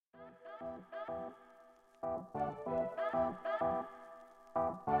There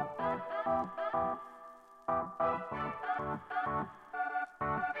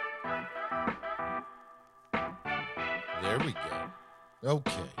we go.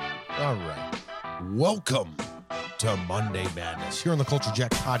 Okay. All right. Welcome to Monday Madness here on the Culture Jack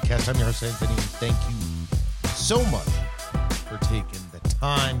podcast. I'm your host, Anthony. Thank you so much for taking the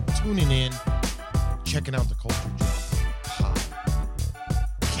time, tuning in, checking out the Culture Jack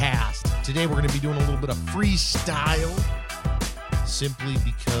podcast. Today, we're going to be doing a little bit of freestyle simply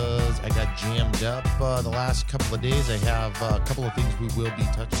because I got jammed up the last couple of days. I have a couple of things we will be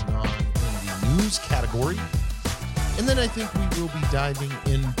touching on in the news category. And then I think we will be diving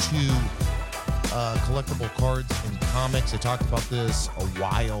into collectible cards and comics. I talked about this a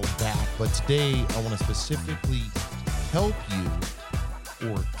while back, but today I want to specifically help you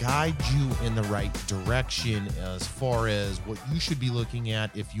or guide you in the right direction as far as what you should be looking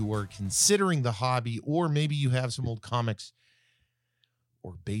at if you are considering the hobby, or maybe you have some old comics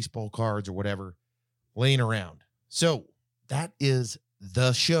or baseball cards or whatever laying around. So that is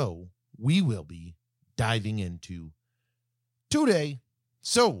the show we will be diving into today.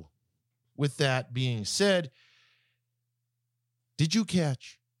 So with that being said, did you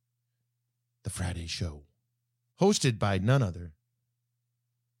catch the Friday show hosted by none other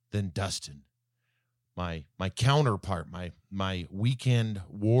than Dustin, my counterpart, my weekend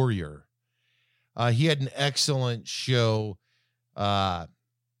warrior? He had an excellent show that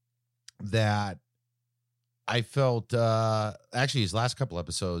I felt actually his last couple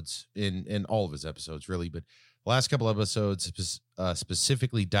episodes, in all of his episodes really, but last couple episodes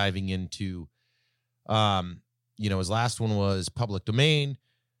specifically diving into, his last one was public domain.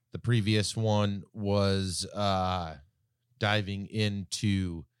 The previous one was diving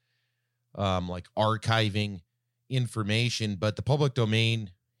into like archiving information, but the public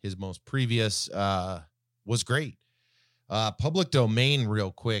domain, his most previous, was great. Public domain,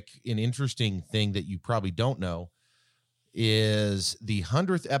 real quick, an interesting thing that you probably don't know is the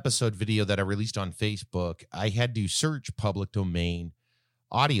 100th episode video that I released on Facebook. I had to search public domain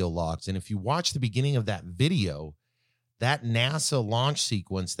audio logs. And if you watch the beginning of that video, that NASA launch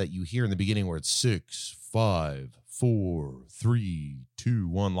sequence that you hear in the beginning where it's 6, 5, 4, 3, 2,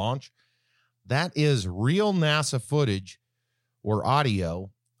 1 launch, that is real NASA footage or audio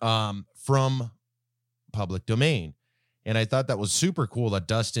from public domain. And I thought that was super cool that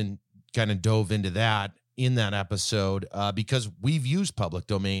Dustin kind of dove into that in that episode because we've used public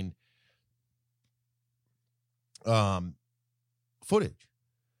domain footage.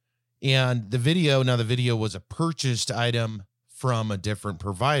 And the video was a purchased item from a different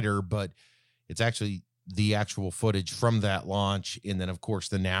provider, but it's actually the actual footage from that launch. And then, of course,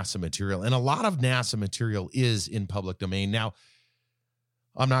 the NASA material. And a lot of NASA material is in public domain. Now,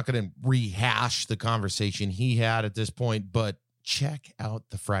 I'm not going to rehash the conversation he had at this point, but check out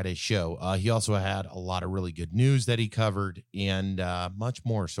the Friday show. He also had a lot of really good news that he covered and much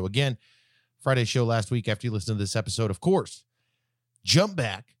more. So again, Friday show last week, after you listen to this episode, of course, jump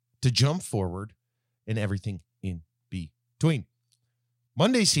back to jump forward and everything in between.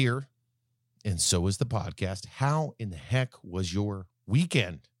 Monday's here, and so is the podcast. How in the heck was your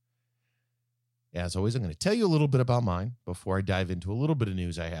weekend? As always, I'm going to tell you a little bit about mine before I dive into a little bit of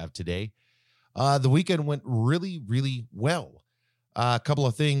news I have today. The weekend went really, really well. A couple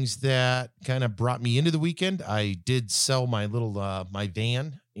of things that kind of brought me into the weekend. I did sell my little my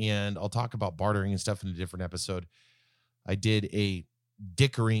van, and I'll talk about bartering and stuff in a different episode. I did a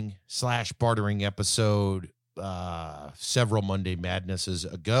dickering / bartering episode several Monday Madnesses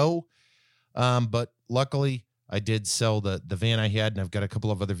ago, but luckily I did sell the van I had, and I've got a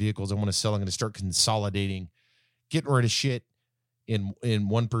couple of other vehicles I want to sell. I'm going to start consolidating, getting rid of shit in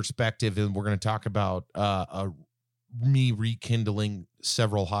one perspective, and we're going to talk about me rekindling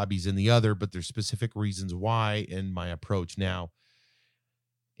several hobbies in the other, but there's specific reasons why and my approach now.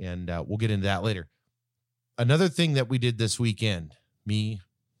 And we'll get into that later. Another thing that we did this weekend, me,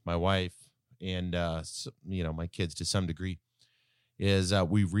 my wife, and, my kids to some degree, is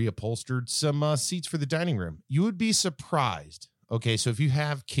we reupholstered some seats for the dining room. You would be surprised. Okay, so if you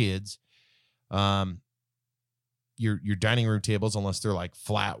have kids, your dining room tables, unless they're like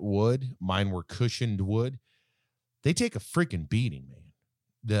flat wood, mine were cushioned wood, they take a freaking beating, man.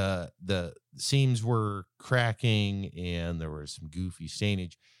 The seams were cracking and there was some goofy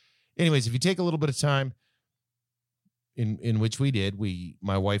stainage. Anyways, if you take a little bit of time, in which we did,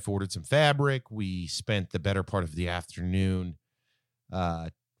 my wife ordered some fabric. We spent the better part of the afternoon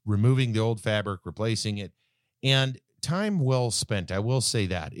removing the old fabric, replacing it, and time well spent. I will say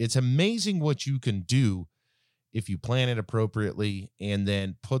that. It's amazing what you can do if you plan it appropriately and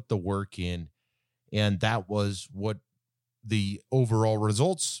then put the work in And that was what the overall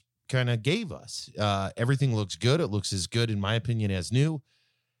results kind of gave us. Everything looks good. It looks as good, in my opinion, as new.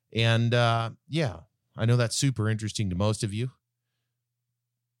 And yeah, I know that's super interesting to most of you,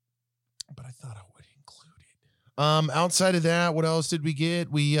 but I thought I would include it. Outside of that, what else did we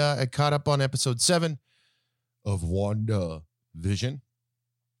get? We caught up on episode 7 of WandaVision.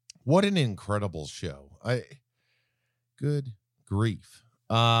 What an incredible show. Good grief.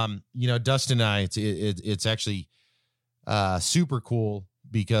 Dustin and I, it's actually super cool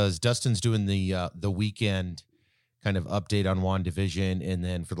because Dustin's doing the weekend kind of update on WandaVision. And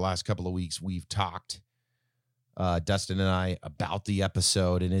then for the last couple of weeks, we've talked, Dustin and I, about the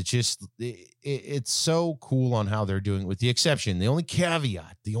episode. And it's so cool on how they're doing it, with the exception, the only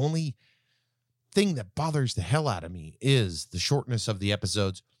caveat, the only thing that bothers the hell out of me is the shortness of the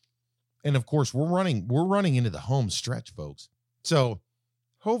episodes. And of course, we're running into the home stretch, folks. So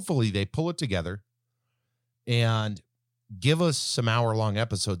hopefully they pull it together and give us some hour-long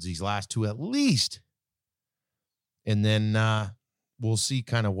episodes, these last 2 at least. And then we'll see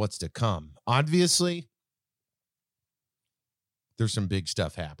kind of what's to come. Obviously, there's some big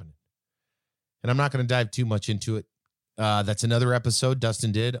stuff happening. And I'm not going to dive too much into it. That's another episode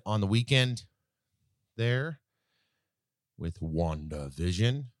Dustin did on the weekend there with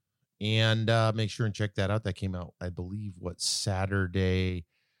WandaVision. And make sure and check that out. That came out, I believe, Saturday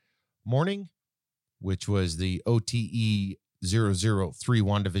morning, which was the OTE 003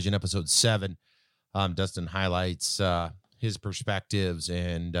 WandaVision episode 7. Dustin highlights his perspectives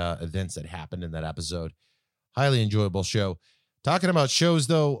and events that happened in that episode. Highly enjoyable show. Talking about shows,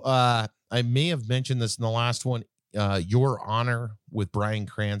 though, I may have mentioned this in the last one. Your Honor with Bryan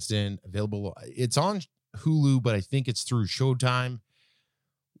Cranston, available. It's on Hulu, but I think it's through Showtime.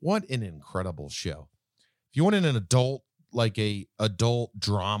 What an incredible show. If you wanted an adult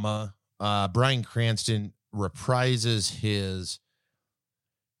drama, Bryan Cranston reprises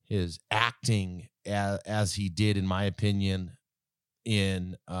his acting as he did, in my opinion,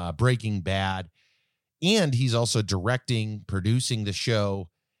 in Breaking Bad. And he's also directing, producing the show.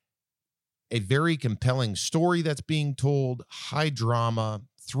 A very compelling story that's being told, high drama,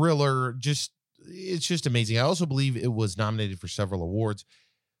 thriller, it's just amazing. I also believe it was nominated for several awards.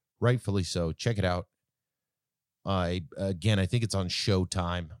 Rightfully so. Check it out. Again, I think it's on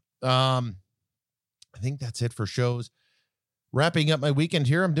Showtime. I think that's it for shows. Wrapping up my weekend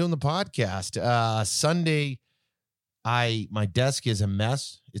here, I'm doing the podcast. Sunday, my desk is a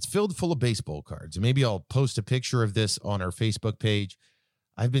mess. It's filled full of baseball cards. Maybe I'll post a picture of this on our Facebook page.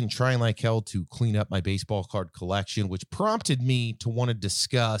 I've been trying like hell to clean up my baseball card collection, which prompted me to want to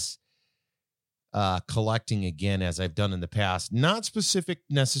discuss collecting again, as I've done in the past. Not specific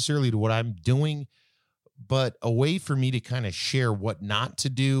necessarily to what I'm doing, but a way for me to kind of share what not to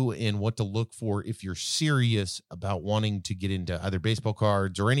do and what to look for if you're serious about wanting to get into either baseball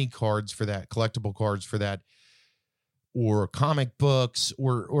cards or any cards for that, collectible cards for that, or comic books,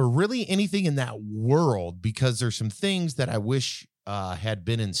 or really anything in that world, because there's some things that I wish had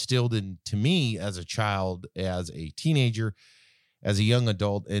been instilled into me as a child, as a teenager, as a young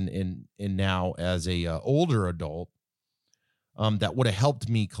adult, and now as a older adult, that would have helped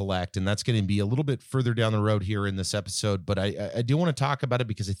me collect. And that's going to be a little bit further down the road here in this episode, but I do want to talk about it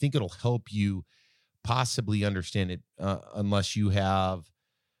because I think it'll help you possibly understand it, unless you have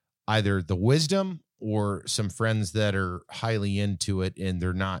either the wisdom or some friends that are highly into it and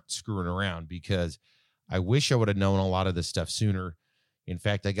they're not screwing around, because I wish I would have known a lot of this stuff sooner. In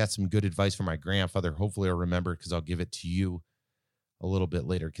fact, I got some good advice from my grandfather. Hopefully I'll remember, because I'll give it to you a little bit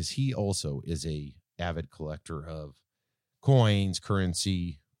later, because he also is a avid collector of coins,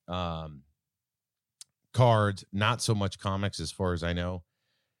 currency, cards, not so much comics as far as I know.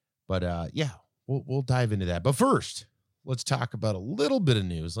 But yeah, we'll dive into that. But first, let's talk about a little bit of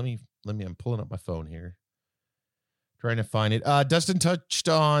news. Let me I'm pulling up my phone here, trying to find it. Dustin touched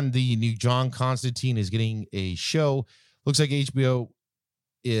on the new John Constantine is getting a show. Looks like HBO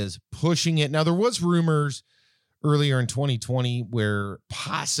is pushing it. Now, there was rumors earlier in 2020 where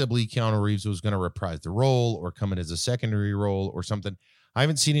possibly Keanu Reeves was going to reprise the role or come in as a secondary role or something. I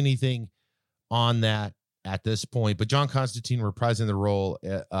haven't seen anything on that at this point, but John Constantine reprising the role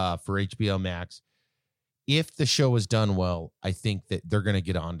for HBO Max. If the show is done well, I think that they're going to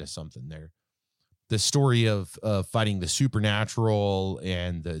get onto something there. The story of fighting the supernatural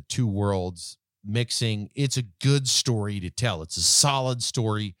and the two worlds mixing, it's a good story to tell. It's a solid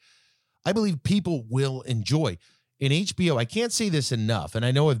story I believe people will enjoy. In HBO, I can't say this enough, and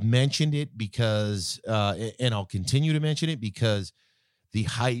I know I've mentioned it because, and I'll continue to mention it because the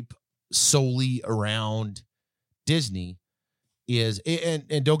hype solely around Disney is,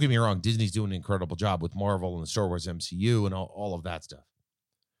 and don't get me wrong, Disney's doing an incredible job with Marvel and the Star Wars MCU and all of that stuff.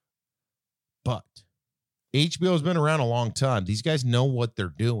 But HBO has been around a long time. These guys know what they're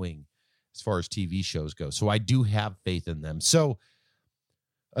doing as far as TV shows go. So I do have faith in them. So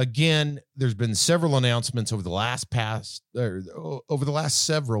again, there's been several announcements over the last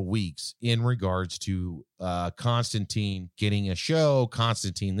several weeks in regards to Constantine getting a show,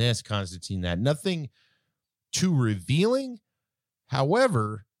 Constantine this, Constantine that. Nothing too revealing.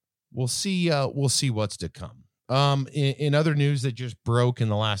 However, we'll see what's to come. In other news that just broke in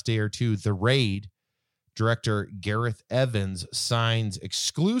the last day or two, The Raid director Gareth Evans signs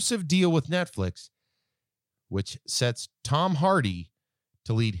exclusive deal with Netflix, which sets Tom Hardy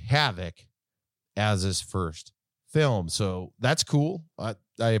to lead Havoc as his first film. So that's cool. I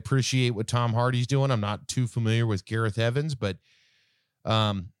appreciate what Tom Hardy's doing. I'm not too familiar with Gareth Evans, but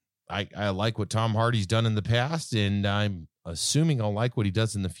I like what Tom Hardy's done in the past, and I'm assuming I'll like what he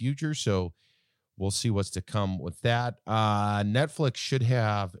does in the future. So we'll see what's to come with that. Netflix should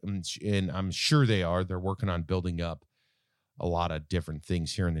have, and I'm sure they're working on building up a lot of different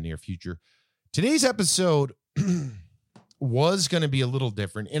things here in the near future. Today's episode was going to be a little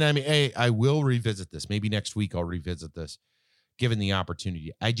different. And I mean, I will revisit this. Maybe next week I'll revisit this, given the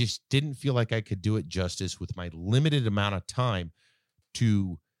opportunity. I just didn't feel like I could do it justice with my limited amount of time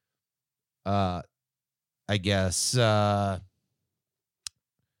to,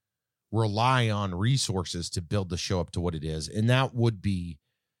 rely on resources to build the show up to what it is. And that would be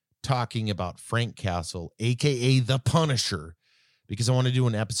talking about Frank Castle, aka The Punisher, because I want to do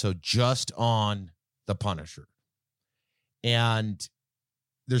an episode just on The Punisher. And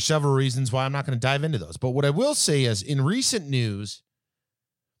there's several reasons why I'm not going to dive into those. But what I will say is, in recent news,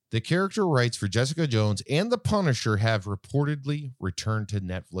 the character rights for Jessica Jones and The Punisher have reportedly returned to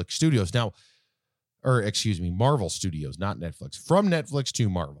Netflix Studios. Now, Marvel Studios, not Netflix. From Netflix to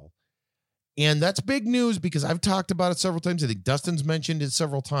Marvel. And that's big news because I've talked about it several times. I think Dustin's mentioned it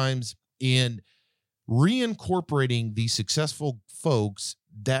several times in reincorporating the successful folks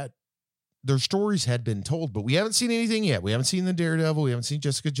that their stories had been told, but we haven't seen anything yet. We haven't seen the Daredevil. We haven't seen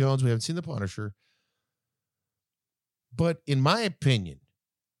Jessica Jones. We haven't seen the Punisher. But in my opinion,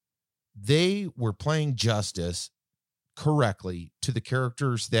 they were playing justice correctly to the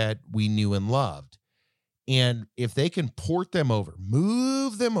characters that we knew and loved. And if they can port them over,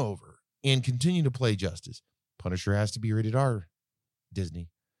 move them over, and continue to play justice, Punisher has to be rated R, Disney.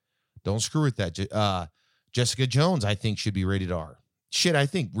 Don't screw with that. Jessica Jones, I think, should be rated R. Shit, I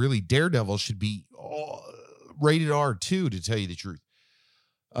think really Daredevil should be rated R too, to tell you the truth.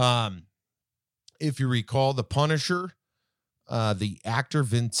 If you recall, The Punisher, the actor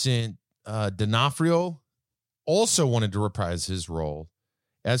Vincent D'Onofrio also wanted to reprise his role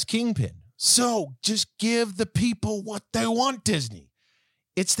as Kingpin. So just give the people what they want, Disney.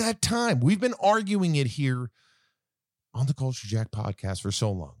 It's that time. We've been arguing it here on the Culture Jack podcast for so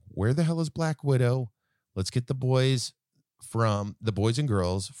long. Where the hell is Black Widow? Let's get the boys and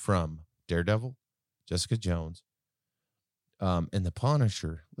girls from Daredevil, Jessica Jones, and The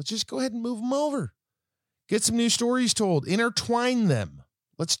Punisher. Let's just go ahead and move them over. Get some new stories told. Intertwine them.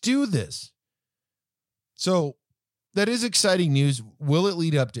 Let's do this. So that is exciting news. Will it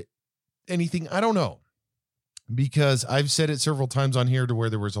lead up to anything? I don't know. Because I've said it several times on here to where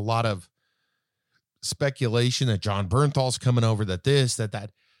there was a lot of speculation that Jon Bernthal's coming over,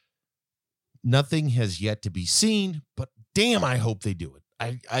 that. Nothing has yet to be seen, but damn, I hope they do it.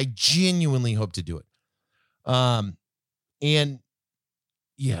 I genuinely hope to do it. And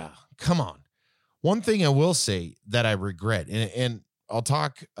yeah, come on. One thing I will say that I regret, and I'll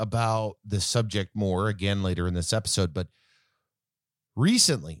talk about this subject more again later in this episode, but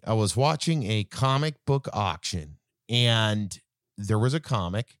recently I was watching a comic book auction and there was a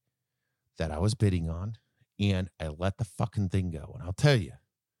comic that I was bidding on and I let the fucking thing go. And I'll tell you,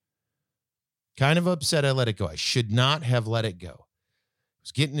 kind of upset I let it go. I should not have let it go. I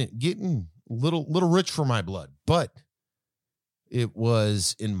was getting little rich for my blood, but it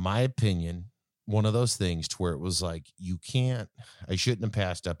was, in my opinion, one of those things to where it was like, I shouldn't have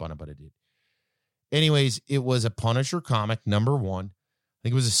passed up on it, but I did. Anyways, it was a Punisher comic, number 1. I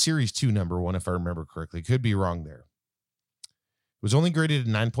think it was a series 2, number 1, if I remember correctly. Could be wrong there. It was only graded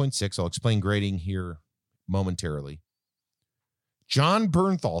at 9.6. I'll explain grading here momentarily. Jon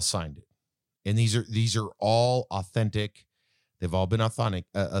Bernthal signed it. And these are all authentic. They've all been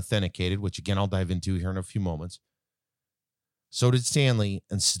authenticated, which again, I'll dive into here in a few moments. So did Stanley,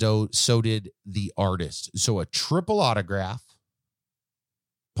 and so did the artist. So a triple autograph,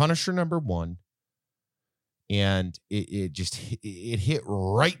 Punisher number 1. And it hit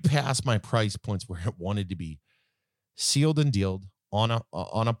right past my price points where it wanted to be. sealed and dealed on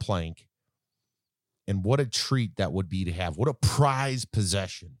a plank. And what a treat that would be to have. What a prized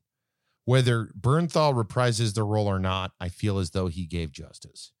possession. Whether Bernthal reprises the role or not, I feel as though he gave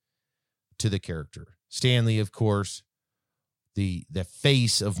justice to the character. Stanley, of course, the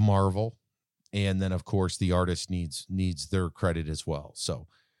face of Marvel. And then, of course, the artist needs their credit as well. So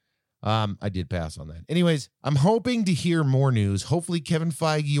I did pass on that. Anyways, I'm hoping to hear more news. Hopefully Kevin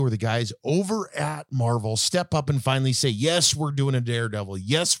Feige or the guys over at Marvel step up and finally say, yes, we're doing a Daredevil.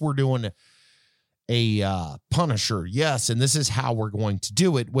 Yes, we're doing a Punisher. Yes, and this is how we're going to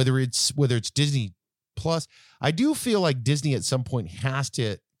do it, whether it's Disney Plus. I do feel like Disney at some point has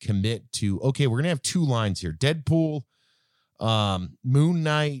to commit to, okay, we're going to have two lines here. Deadpool, Moon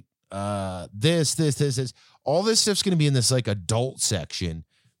Knight, this. All this stuff's going to be in this like adult section.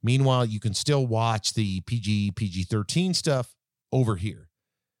 Meanwhile, you can still watch the PG-13 stuff over here.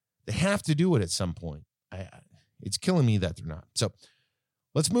 They have to do it at some point. It's killing me that they're not. So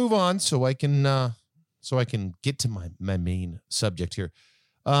let's move on so I can get to my main subject here.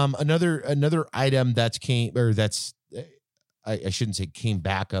 Another item I shouldn't say came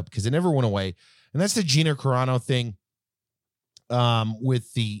back up because it never went away, and that's the Gina Carano thing.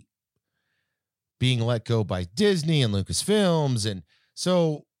 With the being let go by Disney and Lucasfilms, and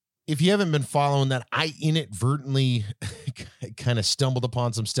so if you haven't been following that, I inadvertently kind of stumbled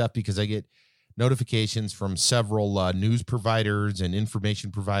upon some stuff because I get notifications from several news providers and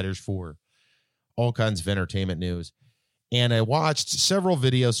information providers for all kinds of entertainment news. And I watched several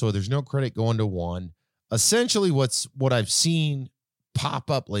videos, so there's no credit going to one. Essentially, what I've seen pop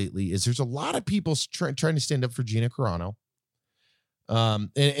up lately is there's a lot of people trying to stand up for Gina Carano.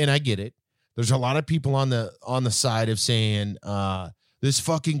 And I get it. There's a lot of people on the side of saying, this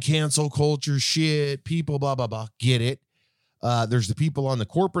fucking cancel culture shit, people, blah, blah, blah. Get it. There's the people on the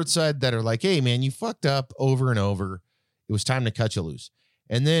corporate side that are like, hey, man, you fucked up over and over. It was time to cut you loose.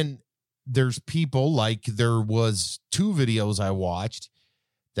 And then there's people like there was two videos I watched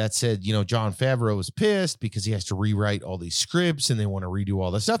that said, Jon Favreau was pissed because he has to rewrite all these scripts and they want to redo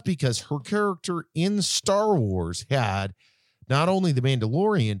all this stuff because her character in Star Wars had not only The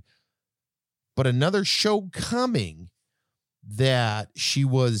Mandalorian, but another show coming that she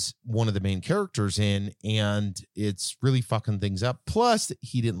was one of the main characters in, and it's really fucking things up. Plus,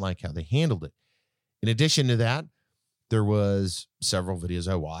 he didn't like how they handled it. In addition to that, there was several videos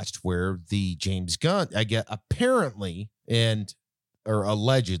I watched where the James Gunn, I get apparently, or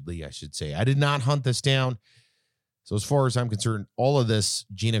allegedly, I should say, I did not hunt this down. So as far as I'm concerned, all of this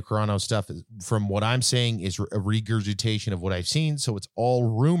Gina Carano stuff, from what I'm saying, is a regurgitation of what I've seen. So it's all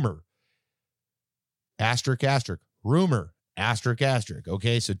rumor. Asterisk, rumor, asterisk.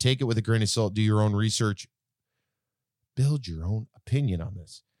 Okay, so take it with a grain of salt. Do your own research. Build your own opinion on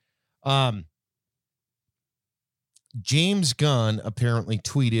this. James Gunn apparently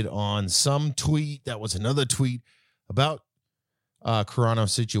tweeted on some tweet that was another tweet about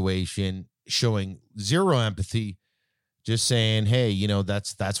Carano's situation, showing zero empathy, just saying, hey,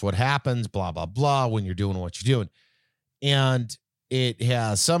 that's what happens, blah, blah, blah, when you're doing what you're doing. And it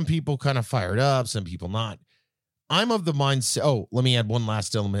has some people kind of fired up, some people not. I'm of the mindset. Oh, let me add one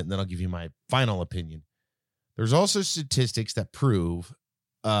last element, and then I'll give you my final opinion. There's also statistics that prove,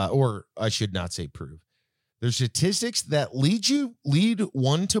 or I should not say prove. There's statistics that lead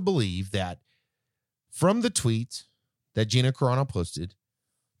one to believe that from the tweet that Gina Carano posted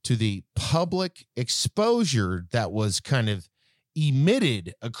to the public exposure that was kind of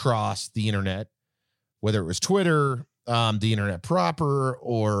emitted across the internet, whether it was Twitter, the internet proper,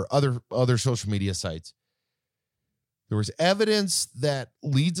 or other social media sites, there was evidence that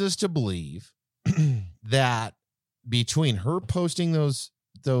leads us to believe that between her posting those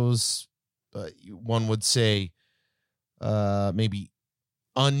one would say maybe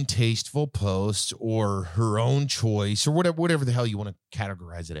untasteful posts or her own choice or whatever the hell you want to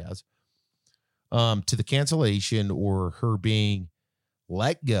categorize it as, to the cancellation or her being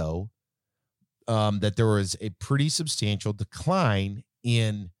let go, that there was a pretty substantial decline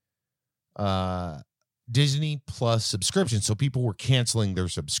in Disney Plus subscriptions. So people were canceling their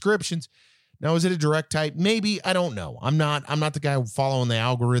subscriptions. Now, is it a direct type? Maybe. I don't know. I'm not the guy following the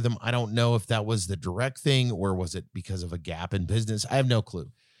algorithm. I don't know if that was the direct thing or was it because of a gap in business. I have no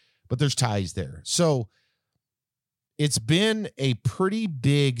clue, but there's ties there. So it's been a pretty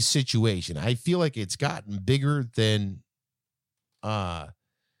big situation. I feel like it's gotten bigger than I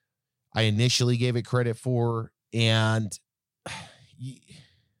initially gave it credit for. And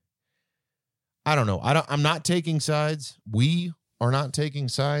I don't know. I'm not taking sides. We are not taking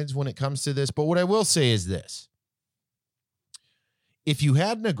sides when it comes to this. But what I will say is this. if you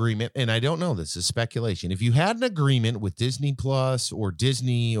had an agreement, and I don't know, this is speculation. If you had an agreement with Disney Plus or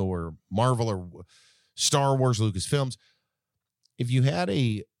Disney or Marvel or Star Wars, Lucasfilms, if you had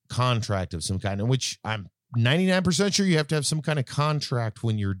a contract of some kind, in which I'm 99% sure you have to have some kind of contract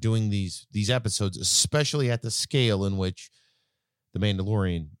when you're doing these episodes, especially at the scale in which The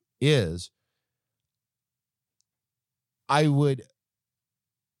Mandalorian is, I would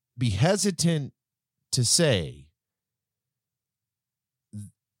be hesitant to say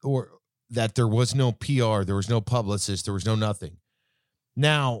or that there was no PR, there was no publicist, there was no nothing.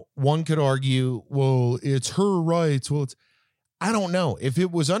 Now, one could argue, well, it's her rights. Well, I don't know. If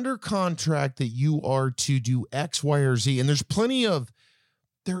it was under contract that you are to do X, Y, or Z, and there is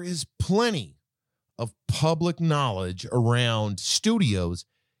plenty of public knowledge around studios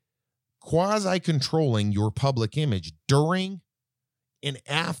quasi-controlling your public image during and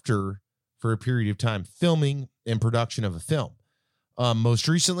after, for a period of time, filming and production of a film. Most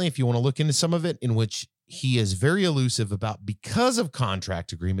recently, if you want to look into some of it, in which he is very elusive about because of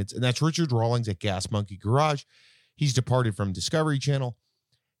contract agreements, and that's Richard Rawlings at Gas Monkey Garage. He's departed from Discovery Channel.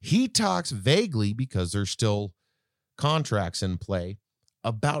 He talks vaguely, because there's still contracts in play,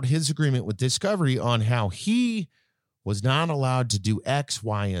 about his agreement with Discovery on how he was not allowed to do X,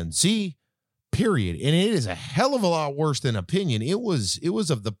 Y, and Z, period. And it is a hell of a lot worse than opinion. It was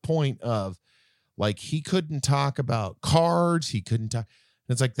of the point of, like, he couldn't talk about cards. He couldn't talk.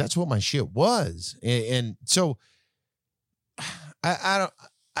 And it's like, that's what my shit was. And so I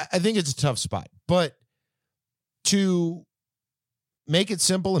think it's a tough spot, but to make it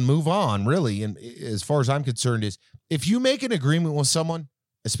simple and move on, really, and as far as I'm concerned, is if you make an agreement with someone,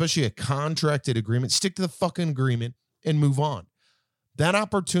 especially a contracted agreement, stick to the fucking agreement and move on. That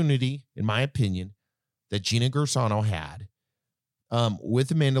opportunity, in my opinion, that Gina Gersano had with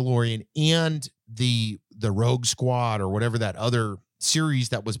The Mandalorian and the Rogue Squad, or whatever that other series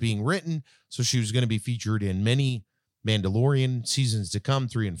that was being written, so she was going to be featured in many Mandalorian seasons to come.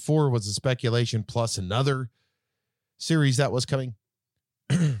 3 and 4 was the speculation, plus another series that was coming.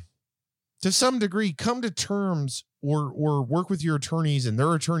 To some degree, come to terms or work with your attorneys and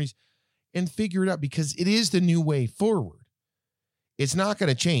their attorneys and figure it out, because it is the new way forward. It's not going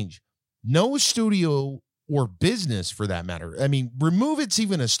to change. No studio or business, for that matter. I mean, remove it's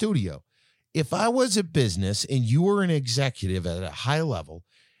even a studio. If I was a business and you were an executive at a high level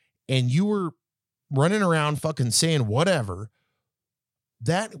and you were running around fucking saying whatever,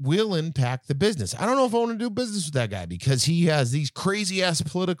 that will impact the business. I don't know if I want to do business with that guy because he has these crazy ass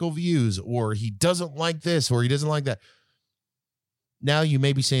political views, or he doesn't like this, or he doesn't like that. Now you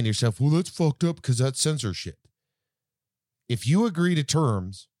may be saying to yourself, well, that's fucked up because that's censorship. If you agree to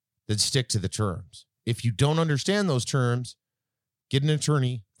terms, then stick to the terms. If you don't understand those terms, get an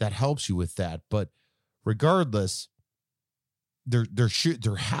attorney that helps you with that. But regardless, there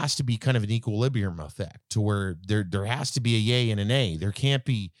has to be kind of an equilibrium effect to where there has to be a yay and an nay. There can't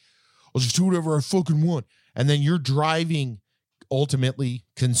be, I'll just do whatever I fucking want. And then you're driving, ultimately,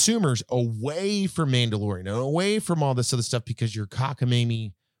 consumers away from Mandalorian, away from all this other stuff because you're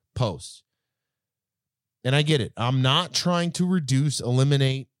cockamamie posts. And I get it. I'm not trying to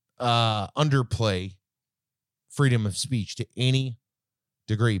eliminate, underplay freedom of speech to any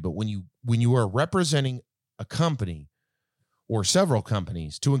degree. But when you are representing a company or several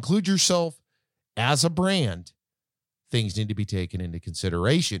companies, to include yourself as a brand, things need to be taken into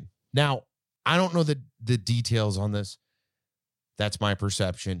consideration. Now, I don't know the details on this. That's my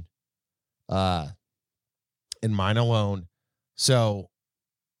perception, and mine alone. So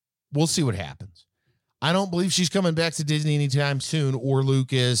we'll see what happens. I don't believe she's coming back to Disney anytime soon, or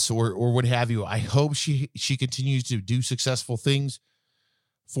Lucas, or what have you. I hope she continues to do successful things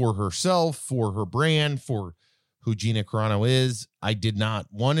for herself, for her brand, for who Gina Carano is. I did not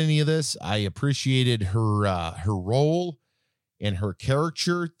want any of this. I appreciated her role and her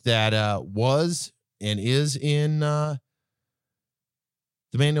character that was and is in The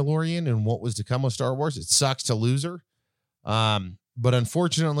Mandalorian and what was to come with Star Wars. It sucks to lose her. But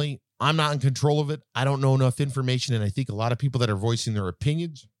unfortunately, I'm not in control of it. I don't know enough information, and I think a lot of people that are voicing their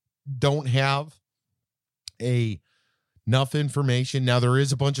opinions don't have enough information. Now, there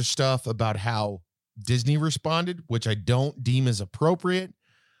is a bunch of stuff about how Disney responded, which I don't deem as appropriate.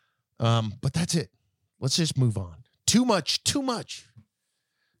 But that's it. Let's just move on. Too much. I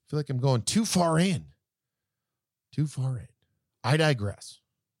feel like I'm going too far in. I digress.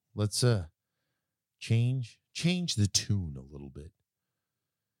 Let's change the tune a little bit.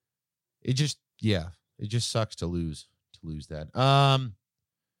 It just sucks to lose that.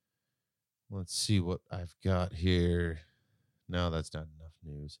 Let's see what I've got here. No, that's not enough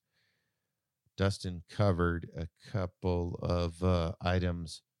news. Dustin covered a couple of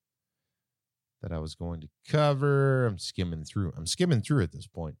items that I was going to cover. I'm skimming through at this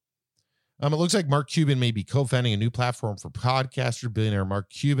point. It looks like Mark Cuban may be co-founding a new platform for podcasters. Billionaire Mark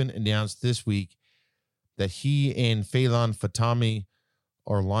Cuban announced this week that he and Phelan Fatami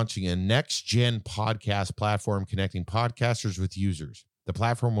are launching a next-gen podcast platform connecting podcasters with users. The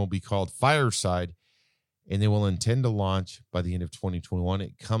platform will be called Fireside, and they will intend to launch by the end of 2021.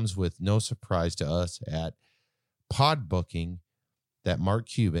 It comes with no surprise to us at Podbooking that Mark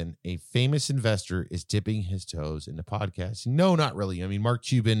Cuban, a famous investor, is dipping his toes into podcasting. No, not really. I mean, Mark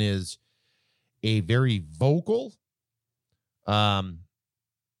Cuban is a very vocal,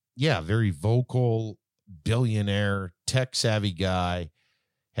 very vocal billionaire, tech-savvy guy,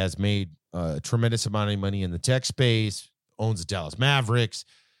 has made a tremendous amount of money in the tech space, owns the Dallas Mavericks,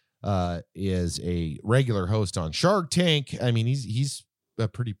 is a regular host on Shark Tank. I mean, he's a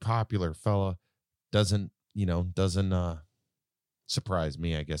pretty popular fella. Doesn't surprise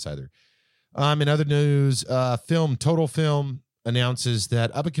me, I guess, either. In other news, Total Film announces that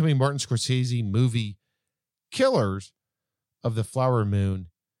up-and-coming Martin Scorsese movie Killers of the Flower Moon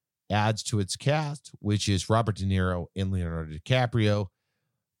adds to its cast, which is Robert De Niro and Leonardo DiCaprio.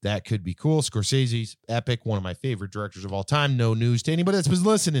 That could be cool. Scorsese's epic, one of my favorite directors of all time. No news to anybody that's been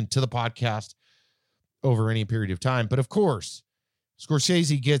listening to the podcast over any period of time. But of course,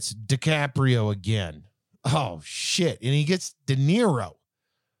 Scorsese gets DiCaprio again. Oh, shit. And he gets De Niro.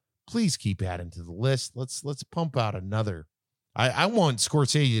 Please keep adding to the list. Let's pump out another. I want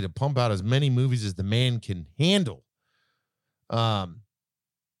Scorsese to pump out as many movies as the man can handle. Over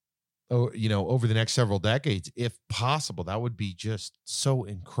the next several decades, if possible. That would be just so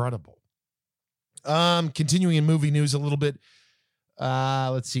incredible. Continuing in movie news a little bit.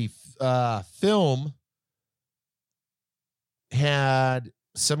 Let's see. Film had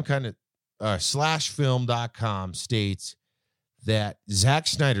some kind of /film.com states that Zack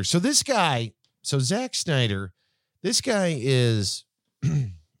Snyder. Zack Snyder, this guy is,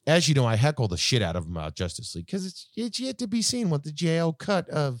 as you know, I heckle the shit out of him about Justice League because it's yet to be seen what the JL cut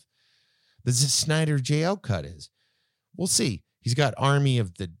of the Snyder JL cut is. We'll see. He's got Army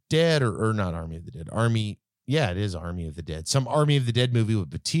of the Dead or not Army of the Dead. It is Army of the Dead. Some Army of the Dead movie with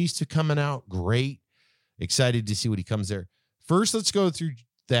Batista coming out. Great. Excited to see what he comes there. First, let's go through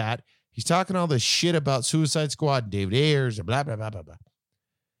that. He's talking all this shit about Suicide Squad and David Ayers and blah, blah, blah, blah, blah.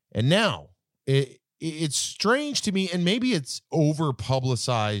 And now it's strange to me, and maybe it's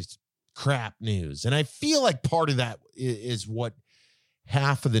over-publicized crap news. And I feel like part of that is what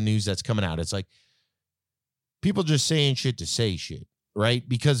half of the news that's coming out. It's like people just saying shit to say shit, right?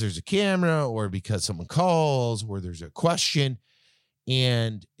 Because there's a camera or because someone calls or there's a question.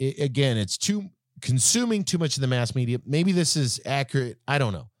 And it's consuming too much of the mass media. Maybe this is accurate. I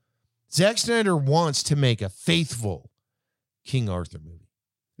don't know. Zack Snyder wants to make a faithful King Arthur movie.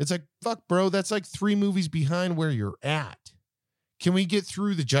 It's like, fuck, bro, that's like 3 movies behind where you're at. Can we get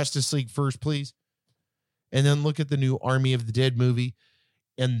through the Justice League first, please? And then look at the new Army of the Dead movie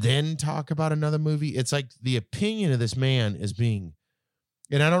and then talk about another movie. It's like the opinion of this man is being,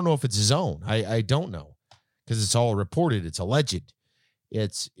 and I don't know if it's his own. I don't know because it's all reported. It's alleged.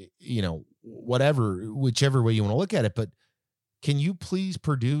 It's, whatever, whichever way you want to look at it. But can you please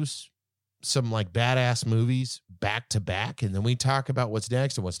produce some like badass movies back to back? And then we talk about what's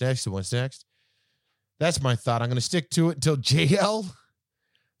next and what's next and what's next. That's my thought. I'm going to stick to it until JL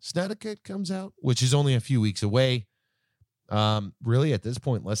Snyder Cut comes out, which is only a few weeks away. Really at this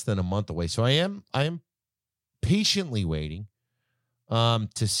point, less than a month away. So I am patiently waiting,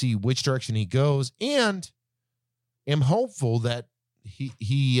 to see which direction he goes, and am hopeful that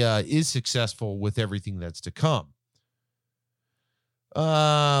he is successful with everything that's to come.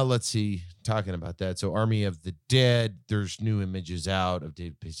 Let's see, talking about that. So Army of the Dead, there's new images out of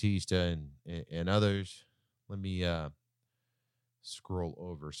Dave Bautista and others. Let me scroll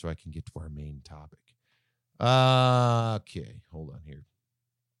over so I can get to our main topic. Okay, hold on here.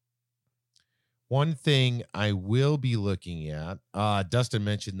 One thing I will be looking at, Dustin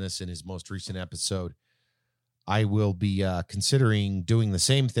mentioned this in his most recent episode. I will be considering doing the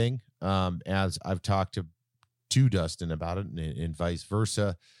same thing, as I've talked to Dustin about it, and vice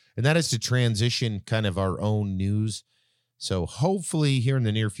versa. And that is to transition kind of our own news. So hopefully here in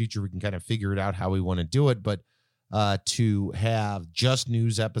the near future, we can kind of figure it out how we want to do it. But to have just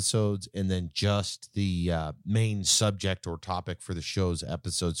news episodes and then just the main subject or topic for the show's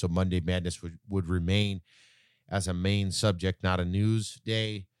episode. So Monday Madness would remain as a main subject, not a news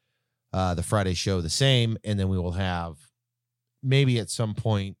day. The Friday show the same. And then we will have maybe at some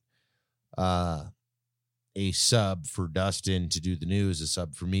point a sub for Dustin to do the news, a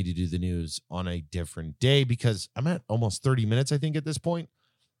sub for me to do the news on a different day, because I'm at almost 30 minutes, I think, at this point.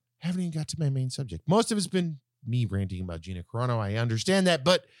 Haven't even got to my main subject. Most of it's been me ranting about Gina Carano. I understand that,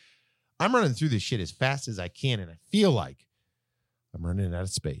 but I'm running through this shit as fast as I can, and I feel like I'm running out of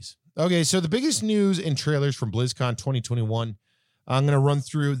space. Okay, so the biggest news and trailers from BlizzCon 2021. I'm going to run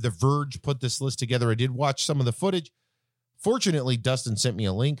through. The Verge put this list together. I did watch some of the footage. Fortunately, Dustin sent me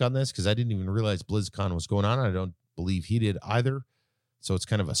a link on this because I didn't even realize BlizzCon was going on. I don't believe he did either. So it's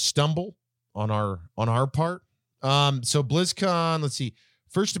kind of a stumble on our part. So BlizzCon, let's see.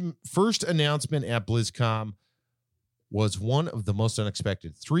 First announcement at BlizzCon was one of the most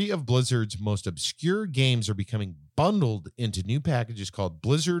unexpected. 3 of Blizzard's most obscure games are becoming bundled into new packages called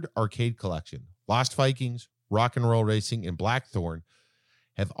Blizzard Arcade Collection. Lost Vikings, Rock and Roll Racing, and Blackthorn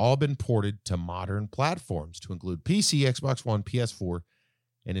have all been ported to modern platforms to include PC, Xbox One, PS4,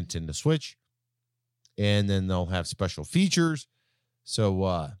 and Nintendo Switch. And then they'll have special features.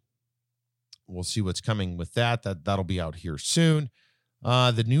 So we'll see what's coming with that. That'll be out here soon.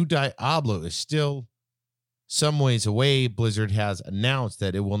 The new Diablo is still some ways away. Blizzard has announced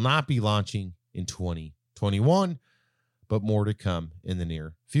that it will not be launching in 2021, but more to come in the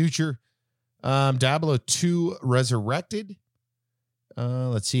near future. Diablo 2 Resurrected.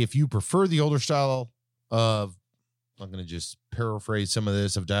 Let's see, if you prefer the older style of, I'm going to just paraphrase some of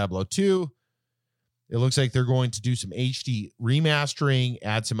this, of Diablo 2. It looks like they're going to do some HD remastering,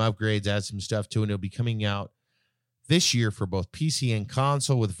 add some upgrades, add some stuff to it. And it'll be coming out this year for both PC and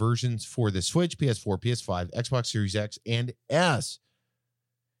console, with versions for the Switch, PS4, PS5, Xbox Series X, and S.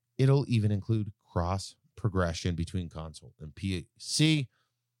 It'll even include cross progression between console and PC.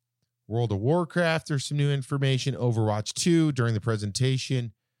 World of Warcraft, there's some new information. Overwatch 2, during the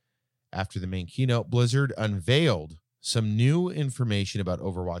presentation, after the main keynote, Blizzard unveiled some new information about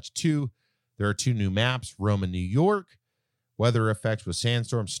Overwatch 2. There are 2 new maps, Rome and New York, weather effects with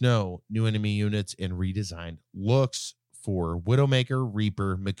sandstorm, snow, new enemy units, and redesigned looks for Widowmaker,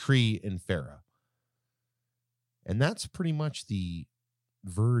 Reaper, McCree, and Pharah. And that's pretty much the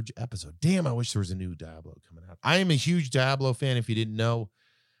Verge episode. Damn, I wish there was a new Diablo coming out. I am a huge Diablo fan, if you didn't know.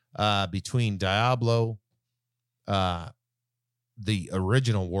 Between Diablo, the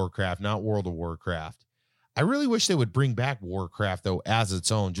original Warcraft, not World of Warcraft. I really wish they would bring back Warcraft, though, as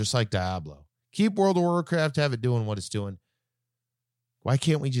its own, just like Diablo. Keep World of Warcraft, have it doing what it's doing. Why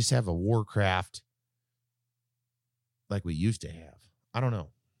can't we just have a Warcraft like we used to have? I don't know.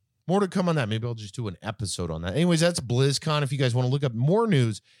 More to come on that. Maybe I'll just do an episode on that. Anyways, that's BlizzCon. If you guys want to look up more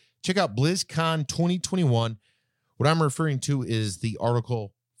news, check out BlizzCon 2021. What I'm referring to is the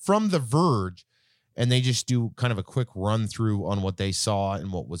article from The Verge, and they just do kind of a quick run through on what they saw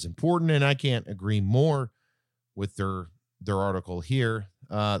and what was important. And I can't agree more with their article here.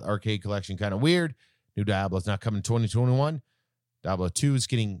 Arcade Collection, kind of weird. New Diablo's not coming 2021. Diablo 2 is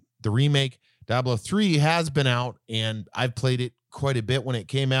getting the remake. Diablo 3 has been out, and I've played it quite a bit when it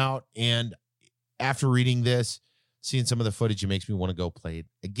came out. And after reading this, seeing some of the footage, it makes me want to go play it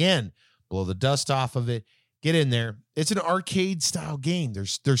again, blow the dust off of it. Get in there. It's an arcade style game.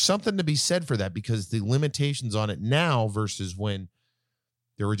 There's something to be said for that, because the limitations on it now versus when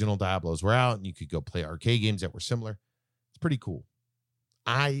the original Diablos were out and you could go play arcade games that were similar. It's pretty cool.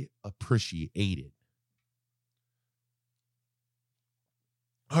 I appreciate it.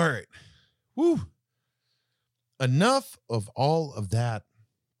 All right. Woo. Enough of all of that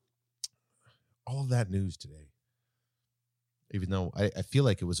news today. Even though I feel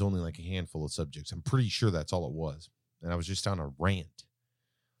like it was only like a handful of subjects. I'm pretty sure that's all it was. And I was just on a rant.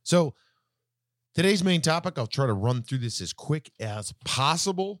 So today's main topic, I'll try to run through this as quick as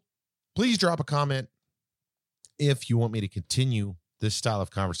possible. Please drop a comment if you want me to continue this style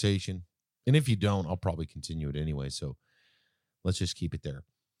of conversation. And if you don't, I'll probably continue it anyway. So let's just keep it there.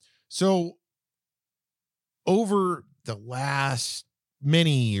 So over the last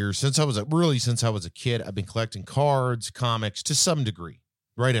many years, since I was a kid, I've been collecting cards, comics to some degree,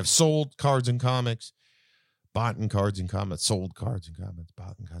 right? I've sold cards and comics, bought in cards and comics, sold cards and comics,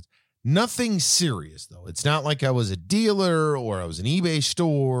 bought in cards. Nothing serious, though. It's not like I was a dealer or I was an eBay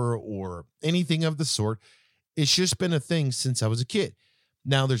store or anything of the sort. It's just been a thing since I was a kid.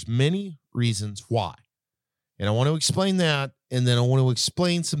 Now, there's many reasons why. And I want to explain that. And then I want to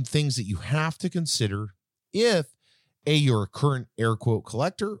explain some things that you have to consider if you're a current air quote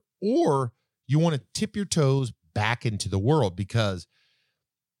collector, or you want to tip your toes back into the world. Because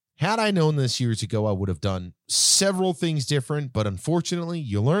had I known this years ago, I would have done several things different. But unfortunately,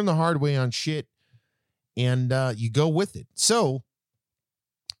 you learn the hard way on shit, and you go with it. So,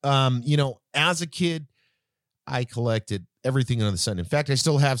 as a kid, I collected everything under the sun. In fact, I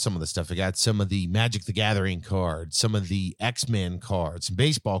still have some of the stuff. I got some of the Magic the Gathering cards, some of the X-Men cards,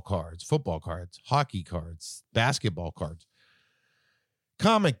 baseball cards, football cards, hockey cards, basketball cards,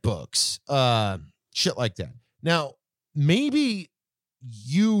 comic books, shit like that. Now, maybe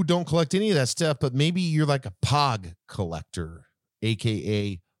you don't collect any of that stuff, but maybe you're like a Pog collector,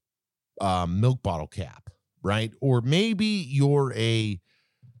 aka milk bottle cap, right? Or maybe you're a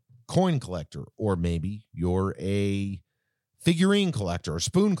coin collector, or maybe you're a figurine collector, a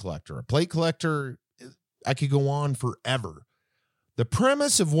spoon collector, a plate collector. I could go on forever. The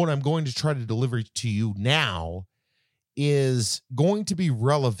premise of what I'm going to try to deliver to you now is going to be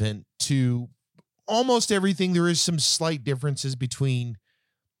relevant to almost everything. There is some slight differences between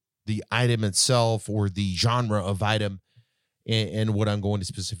the item itself or the genre of item and what I'm going to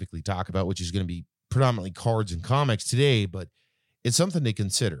specifically talk about, which is going to be predominantly cards and comics today, but it's something to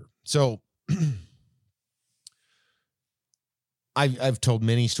consider. So I've told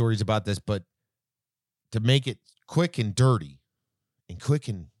many stories about this, but to make it quick and dirty and quick,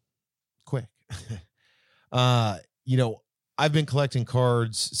 I've been collecting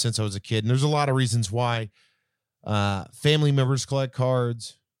cards since I was a kid, and there's a lot of reasons why. Family members collect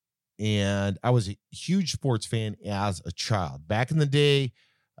cards, and I was a huge sports fan as a child. Back in the day,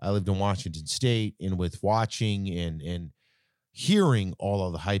 I lived in Washington State, and with watching and hearing all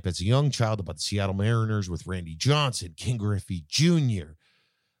of the hype as a young child about the Seattle Mariners with Randy Johnson, King Griffey Jr.,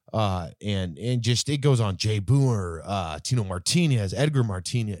 and just it goes on. Jay Boomer, Tino Martinez, Edgar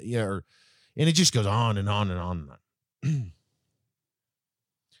Martinez, and it just goes on and on and on and on.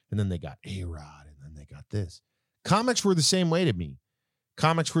 And then they got A-Rod, and then they got this. Comics were the same way to me.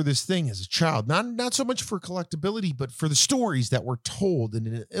 Comics were this thing as a child, not so much for collectability, but for the stories that were told in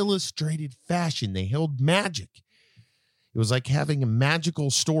an illustrated fashion. They held magic. It was like having a magical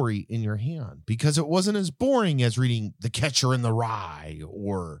story in your hand because it wasn't as boring as reading The Catcher in the Rye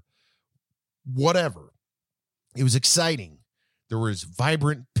or whatever. It was exciting. There was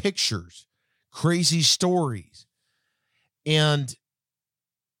vibrant pictures, crazy stories. And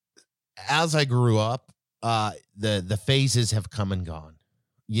as I grew up, the phases have come and gone,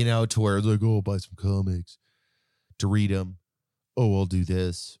 to where it's like, oh, I'll buy some comics to read them. Oh, I'll do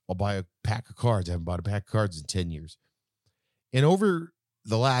this. I'll buy a pack of cards. I haven't bought a pack of cards in 10 years. And over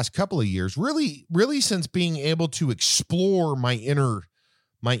the last couple of years, really since being able to explore my inner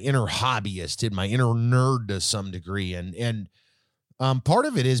hobbyist and my inner nerd to some degree. And part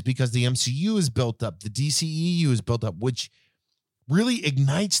of it is because the MCU is built up, the DCEU is built up, which really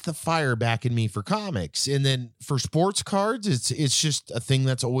ignites the fire back in me for comics. And then for sports cards, it's just a thing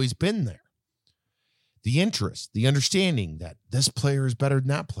that's always been there. The interest, the understanding that this player is better than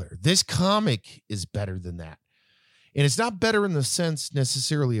that player. This comic is better than that. And it's not better in the sense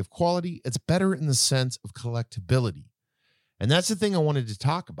necessarily of quality. It's better in the sense of collectability. And that's the thing I wanted to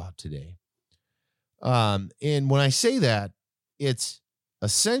talk about today. And when I say that, it's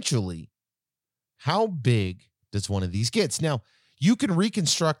essentially how big does one of these get? Now, you can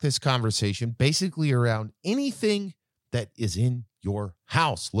reconstruct this conversation basically around anything that is in your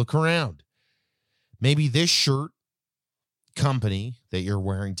house. Look around. Maybe this shirt company that you're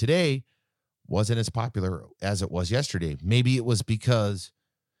wearing today wasn't as popular as it was yesterday. Maybe it was because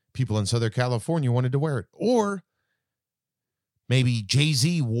people in Southern California wanted to wear it. Or maybe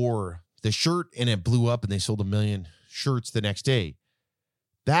Jay-Z wore the shirt and it blew up and they sold 1 million shirts the next day.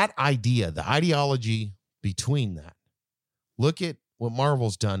 That idea, the ideology between that. Look at what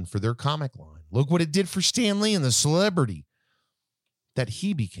Marvel's done for their comic line. Look what it did for Stan Lee and the celebrity that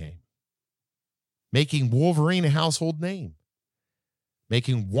he became. Making Wolverine a household name.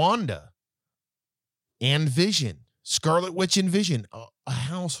 Making Wanda and Vision, Scarlet Witch and Vision, a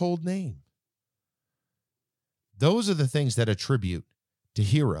household name. Those are the things that attribute to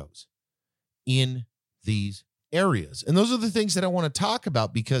heroes in these areas. And those are the things that I want to talk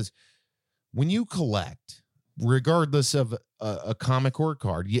about because when you collect, regardless of a comic or a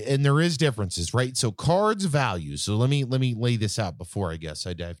card, and there is differences, right? So cards value. So let me lay this out before I guess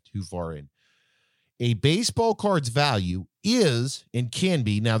I dive too far in. A baseball card's value is and can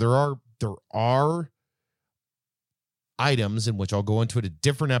be, now there are items in which I'll go into it a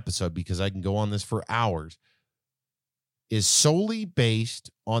different episode because I can go on this for hours, is solely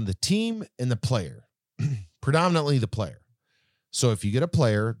based on the team and the player, predominantly the player. So if you get a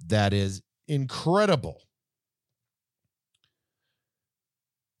player that is incredible,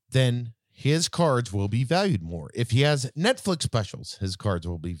 then his cards will be valued more. If he has Netflix specials, his cards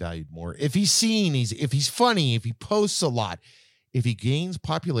will be valued more. If he's seen, if he's funny, if he posts a lot, if he gains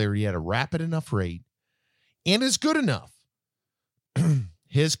popularity at a rapid enough rate and is good enough,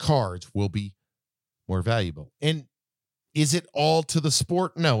 his cards will be more valuable. And Is it all to the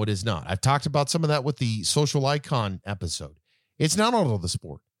sport? No, it is not. I've talked about some of that with the social icon episode. It's not all to the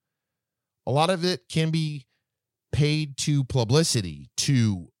sport. A lot of it can be paid to publicity,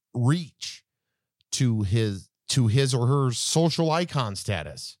 to reach, to his or her social icon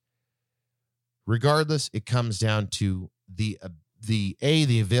status. Regardless, it comes down to the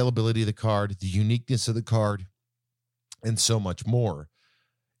availability of the card, the uniqueness of the card, and so much more.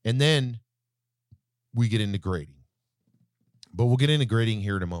 And then we get into grading. But we'll get into grading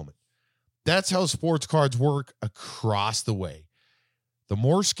here in a moment. That's how sports cards work across the way. The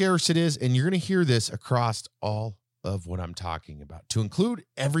more scarce it is, and you're going to hear this across all of what I'm talking about, to include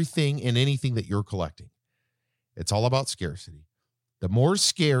everything and anything that you're collecting. It's all about scarcity. The more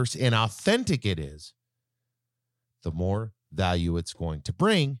scarce and authentic it is, the more value it's going to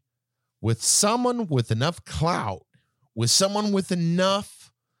bring with someone with enough clout, with someone with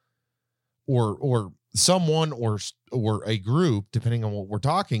enough or someone or a group, depending on what we're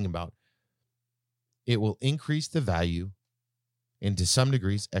talking about. It will increase the value and to some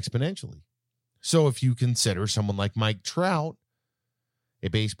degrees exponentially. So if you consider someone like Mike Trout, a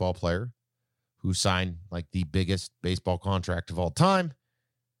baseball player who signed like the biggest baseball contract of all time,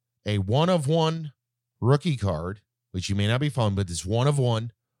 a one-of-one rookie card, which you may not be following, but this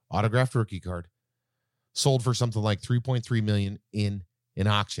one-of-one autographed rookie card sold for something like $3.3 million in an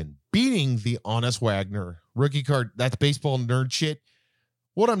auction, beating the Honest Wagner rookie card. That's baseball nerd shit.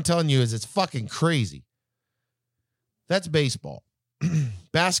 What I'm telling you is it's fucking crazy. That's baseball.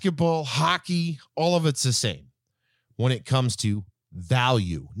 Basketball, hockey, all of it's the same when it comes to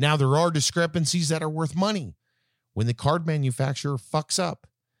value. Now, there are discrepancies that are worth money. When the card manufacturer fucks up,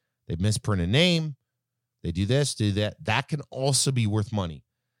 they misprint a name, they do this, do that. That can also be worth money.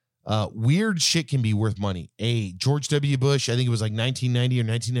 Weird shit can be worth money. A George W. Bush, I think it was like 1990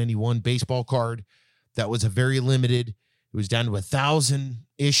 or 1991 baseball card that was a very limited. It was down to 1,000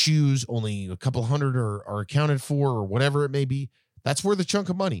 issues. Only a couple hundred are accounted for or whatever it may be. That's worth a chunk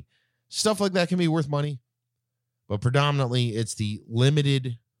of money. Stuff like that can be worth money. But predominantly, it's the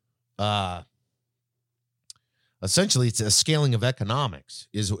limited, essentially, it's a scaling of economics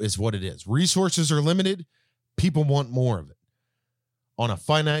is what it is. Resources are limited. People want more of it. On a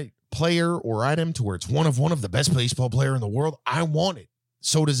finite player or item to where it's one of the best baseball player in the world, I want it.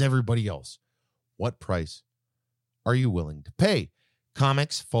 So does everybody else. What price are you willing to pay?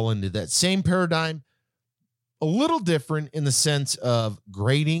 Comics fall into that same paradigm, a little different in the sense of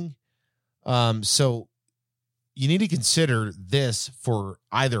grading. So you need to consider this for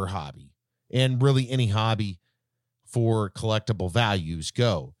either hobby, and really any hobby for collectible values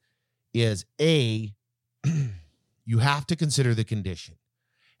go, is A, you have to consider the condition.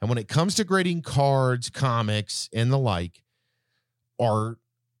 And when it comes to grading cards, comics, and the like, art,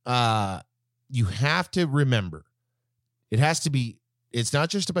 you have to remember, it's not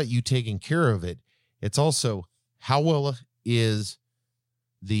just about you taking care of it. It's also how well is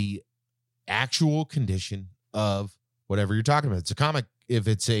the actual condition of whatever you're talking about. It's a comic. If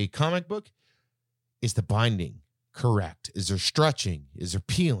it's a comic book, is the binding correct? Is there stretching? Is there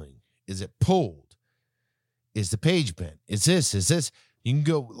peeling? Is it pulled? Is the page bent? Is this? You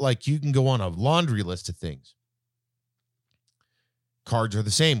can go on a laundry list of things. Cards are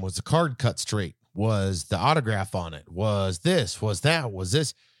the same. Was the card cut straight? Was the autograph on it? Was this? Was that? Was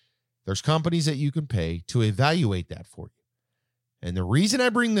this? There's companies that you can pay to evaluate that for you. And the reason I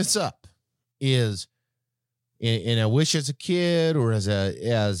bring this up is, and I wish as a kid or as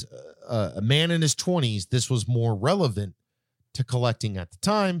a man in his 20s, this was more relevant to collecting at the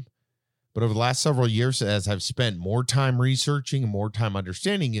time. But over the last several years, as I've spent more time researching and more time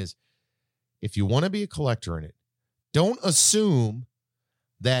understanding, is if you want to be a collector in it, don't assume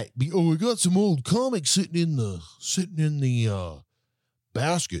that we got some old comics sitting in the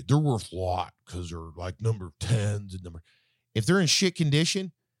basket. They're worth a lot because they're like number 10s and number. If they're in shit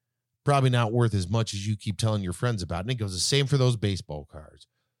condition, probably not worth as much as you keep telling your friends about. And it goes the same for those baseball cards.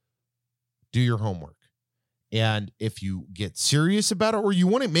 Do your homework. And if you get serious about it, or you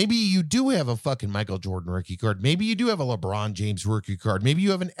want it, maybe you do have a fucking Michael Jordan rookie card. Maybe you do have a LeBron James rookie card. Maybe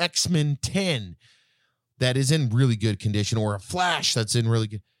you have an X-Men 10 that is in really good condition, or a Flash that's in really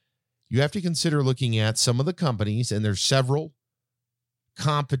good. You have to consider looking at some of the companies, and there's several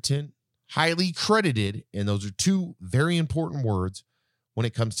competent, highly credited, and those are two very important words when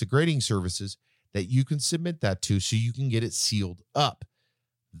it comes to grading services that you can submit that to so you can get it sealed up.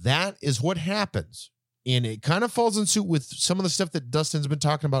 That is what happens. And it kind of falls in suit with some of the stuff that Dustin's been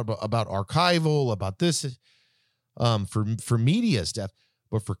talking about archival, about this, for media stuff.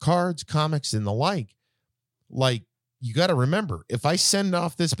 But for cards, comics, and the like you got to remember, if I send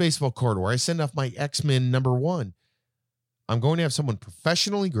off this baseball card or I send off my X-Men #1, I'm going to have someone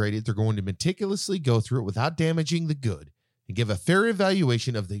professionally graded. They're going to meticulously go through it without damaging the good and give a fair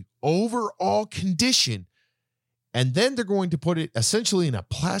evaluation of the overall condition. And then they're going to put it essentially in a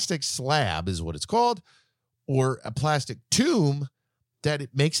plastic slab, is what it's called, or a plastic tomb that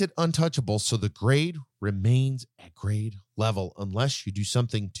it makes it untouchable. So the grade remains at grade level unless you do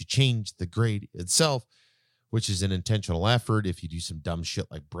something to change the grade itself, which is an intentional effort. If you do some dumb shit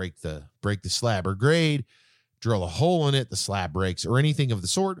like break the slab or grade, drill a hole in it, the slab breaks, or anything of the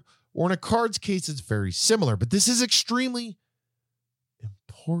sort. Or in a card's case, it's very similar. But this is extremely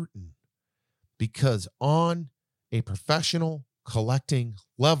important because on a professional collecting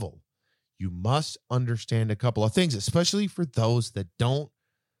level, you must understand a couple of things, especially for those that don't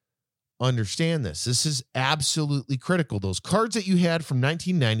understand this. This is absolutely critical. Those cards that you had from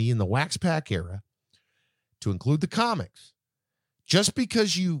 1990 in the wax pack era, to include the comics, just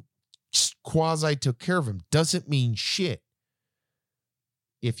because you quasi took care of them doesn't mean shit.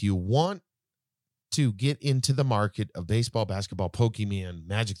 If you want to get into the market of baseball, basketball, Pokemon,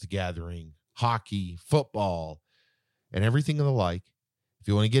 Magic the Gathering, hockey, football, and everything of the like, if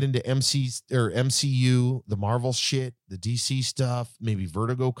you want to get into MCU, the Marvel shit, the DC stuff, maybe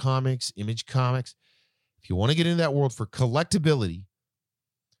Vertigo comics, Image comics, if you want to get into that world for collectability,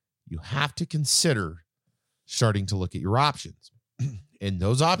 you have to consider starting to look at your options. And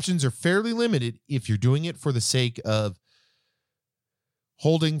those options are fairly limited if you're doing it for the sake of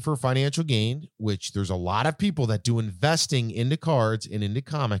holding for financial gain, which there's a lot of people that do investing into cards and into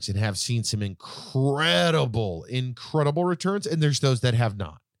comics and have seen some incredible returns. And there's those that have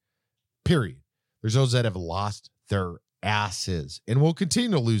not, period. There's those that have lost their asses and will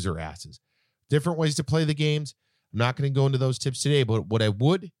continue to lose their asses. Different ways to play the games. I'm not going to go into those tips today, but what I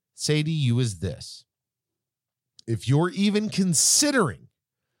would say to you is this. If you're even considering,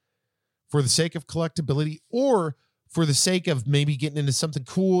 for the sake of collectability or for the sake of maybe getting into something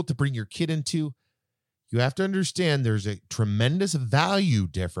cool to bring your kid into, you have to understand there's a tremendous value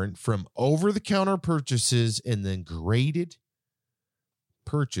different from over-the-counter purchases and then graded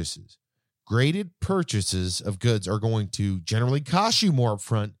purchases. Graded purchases of goods are going to generally cost you more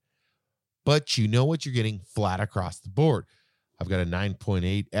upfront, but you know what you're getting flat across the board. I've got a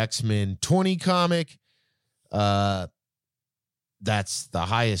 9.8 X-Men 20 comic. That's the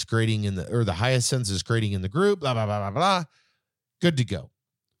highest grading the highest census grading in the group, blah, blah, blah, blah, blah. Good to go.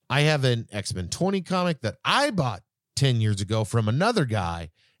 I have an X-Men 20 comic that I bought 10 years ago from another guy,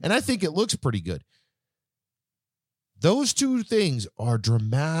 and I think it looks pretty good. Those two things are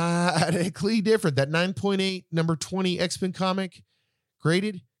dramatically different. That 9.8 number 20 X-Men comic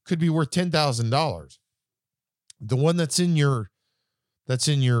graded could be worth $10,000. The one that's in your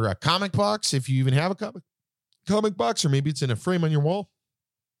comic box, if you even have a comic box, or maybe it's in a frame on your wall,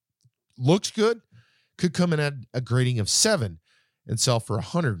 looks good, could come in at a grading of 7 and sell for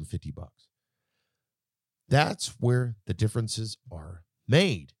 $150. That's where the differences are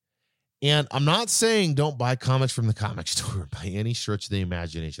made. And I'm not saying don't buy comics from the comic store by any stretch of the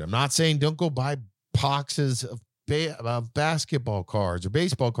imagination. I'm not saying don't go buy boxes of basketball cards or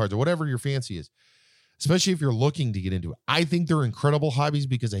baseball cards or whatever your fancy is, especially if you're looking to get into it. I think they're incredible hobbies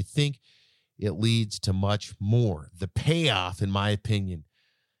because I think it leads to much more. The payoff, in my opinion,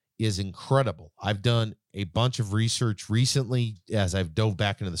 is incredible. I've done a bunch of research recently as I've dove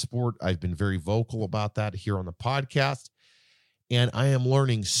back into the sport. I've been very vocal about that here on the podcast. And I am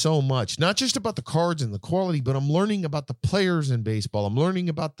learning so much, not just about the cards and the quality, but I'm learning about the players in baseball. I'm learning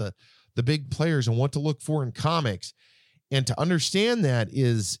about the big players and what to look for in comics. And to understand that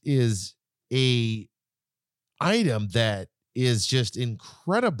is a item that is just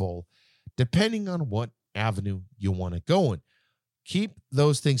incredible, depending on what avenue you want to go in. Keep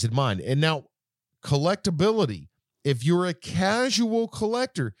those things in mind. And now, collectability. If you're a casual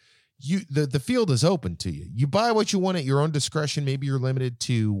collector, the field is open to you. You buy what you want at your own discretion. Maybe you're limited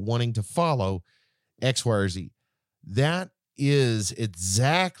to wanting to follow X, Y, or Z. That is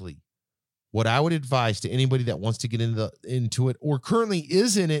exactly what I would advise to anybody that wants to get into it or currently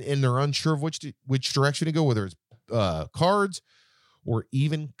is in it and they're unsure of which direction to go, whether it's cards or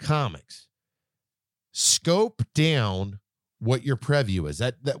even comics. Scope down what your preview is.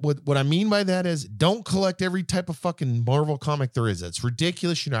 What I mean by that is don't collect every type of fucking Marvel comic there is. That's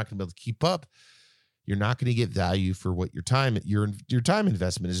ridiculous. You're not going to be able to keep up. You're not going to get value for what your time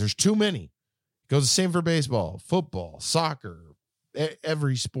investment is. There's too many. It goes the same for baseball, football, soccer,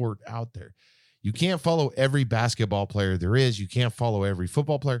 every sport out there. You can't follow every basketball player there is. You can't follow every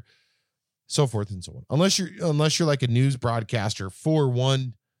football player, so forth and so on. Unless you're like a news broadcaster for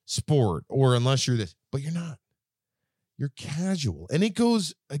one sport, or unless you're this, but you're not. You're casual. And it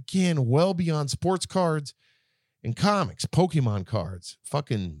goes, again, well beyond sports cards in comics, Pokemon cards,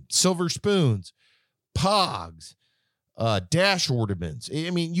 fucking silver spoons, Pogs, dash ornaments.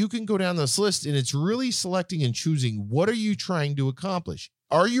 I mean, you can go down this list and it's really selecting and choosing what are you trying to accomplish.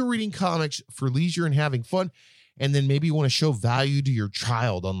 Are you reading comics for leisure and having fun? And then maybe you want to show value to your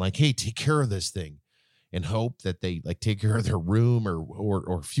child on like, hey, take care of this thing and hope that they like take care of their room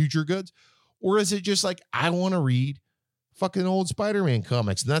or future goods. Or is it just like, I want to read fucking old Spider-Man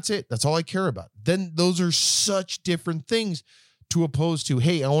comics and that's it. That's all I care about. Then those are such different things to oppose to,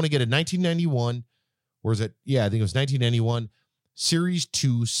 hey, I want to get a 1991, or is it? Yeah, I think it was 1991 Series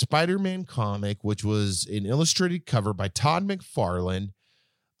 2 Spider-Man comic, which was an illustrated cover by Todd McFarlane.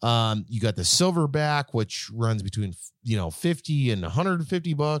 You got the silverback, which runs between, 50 and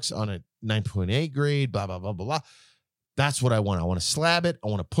 $150 on a 9.8 grade, blah, blah, blah, blah, blah. That's what I want. I want to slab it. I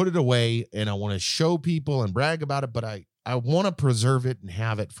want to put it away and I want to show people and brag about it. But I want to preserve it and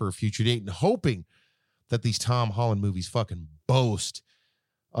have it for a future date and hoping that these Tom Holland movies fucking boast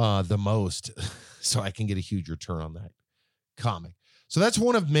the most so I can get a huge return on that comic. So that's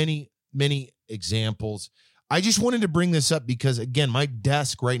one of many, many examples. I just wanted to bring this up because, again, my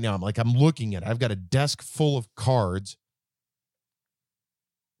desk right now, I'm looking at it. I've got a desk full of cards.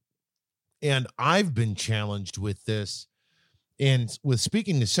 And I've been challenged with this and with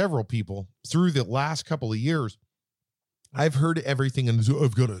speaking to several people through the last couple of years. I've heard everything and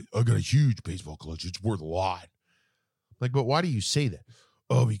I've got a huge baseball collection. It's worth a lot. Like, but why do you say that?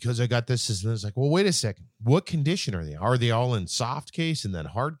 Oh, because I got this. And it's like, well, wait a second. What condition are they? Are they all in soft case and then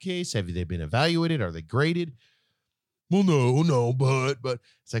hard case? Have they been evaluated? Are they graded? Well, no, but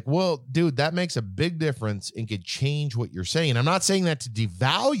it's like, well, dude, that makes a big difference and could change what you're saying. I'm not saying that to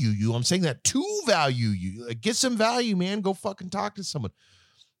devalue you. I'm saying that to value you. Like, get some value, man. Go fucking talk to someone.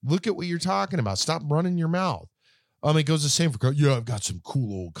 Look at what you're talking about. Stop running your mouth. It goes the same for, yeah, I've got some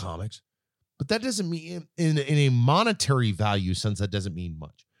cool old comics. But that doesn't mean, in a monetary value sense, that doesn't mean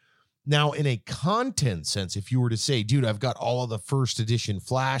much. Now, in a content sense, if you were to say, dude, I've got all of the first edition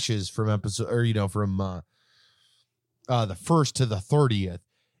flashes from episode, or, from the 1st to the 30th,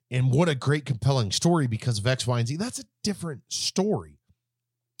 and what a great compelling story because of X, Y, and Z, that's a different story.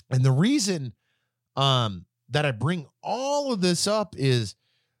 And the reason that I bring all of this up is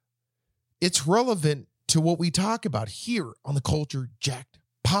it's relevant to what we talk about here on the Culture Jacked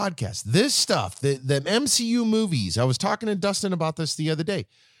podcast. This stuff, the MCU movies, I was talking to Dustin about this the other day.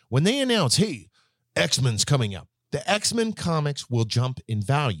 When they announce, hey, X-Men's coming out, the X-Men comics will jump in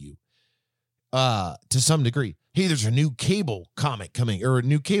value to some degree. Hey, there's a new Cable comic coming, or a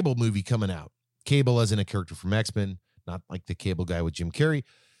new Cable movie coming out. Cable as in a character from X-Men, not like the Cable guy with Jim Carrey.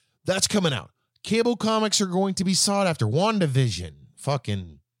 That's coming out. Cable comics are going to be sought after. WandaVision,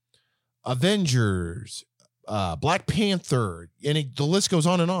 fucking Avengers, Black Panther, and the list goes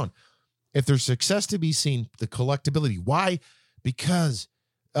on and on. If there's success to be seen, the collectability. Why? Because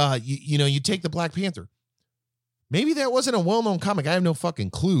you take the Black Panther. Maybe that wasn't a well-known comic. I have no fucking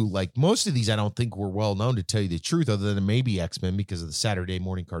clue. Like, most of these I don't think were well-known, to tell you the truth, other than maybe X-Men because of the Saturday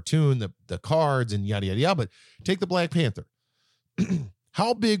morning cartoon, the cards, and yada, yada, yada. But take the Black Panther.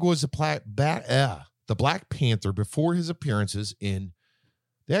 How big was the Black Panther before his appearances in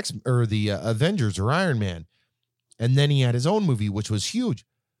the Avengers or Iron Man? And then he had his own movie, which was huge.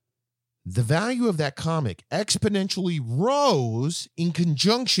 The value of that comic exponentially rose in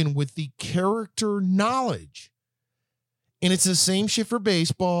conjunction with the character knowledge. And it's the same shit for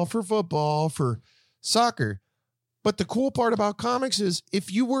baseball, for football, for soccer. But the cool part about comics is,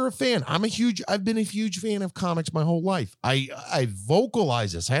 if you were a fan, I've been a huge fan of comics my whole life. I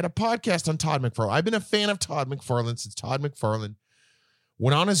vocalize this. I had a podcast on Todd McFarlane. I've been a fan of Todd McFarlane since Todd McFarlane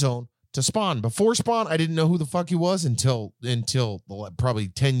went on his own to Spawn. Before Spawn, I didn't know who the fuck he was until probably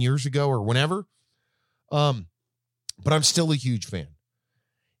 10 years ago or whenever. But I'm still a huge fan.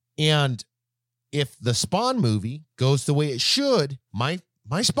 And if the Spawn movie goes the way it should, my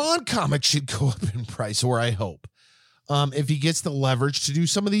Spawn comic should go up in price, or I hope. If he gets the leverage to do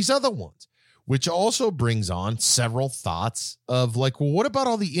some of these other ones, which also brings on several thoughts of like, well, what about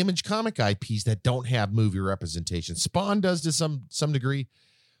all the Image comic IPs that don't have movie representation? Spawn does to some degree.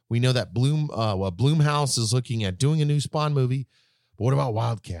 We know that Blumhouse is looking at doing a new Spawn movie. But what about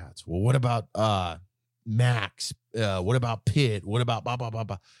Wildcats? Well, what about Max? What about Pitt? What about blah, blah, blah,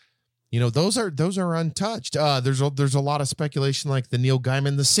 blah? Those are untouched. There's a lot of speculation, like the Neil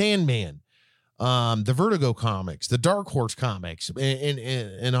Gaiman, the Sandman, the Vertigo comics, the Dark Horse comics,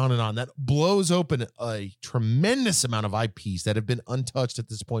 and on and on. That blows open a tremendous amount of IPs that have been untouched at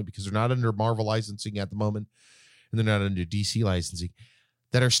this point because they're not under Marvel licensing at the moment, and they're not under DC licensing,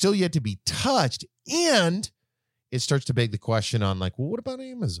 that are still yet to be touched. And it starts to beg the question on, like, well, what about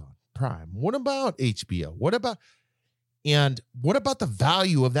Amazon? Prime? What about HBO? What about the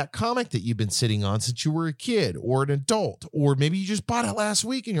value of that comic that you've been sitting on since you were a kid or an adult? Or maybe you just bought it last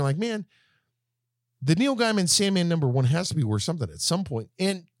week and you're like, man, the Neil Gaiman Sandman #1 has to be worth something at some point.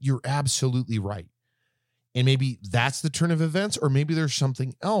 And you're absolutely right. And maybe that's the turn of events, or maybe there's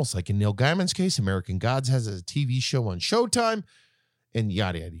something else. Like in Neil Gaiman's case, American Gods has a TV show on Showtime and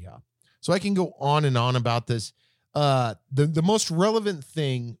yada, yada, yada. So I can go on and on about this. The most relevant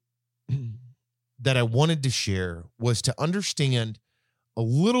thing that I wanted to share was to understand a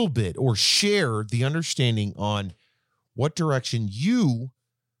little bit, or share the understanding on what direction you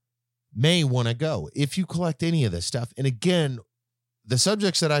may want to go if you collect any of this stuff. And again, the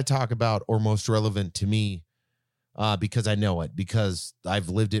subjects that I talk about are most relevant to me because I know it, because I've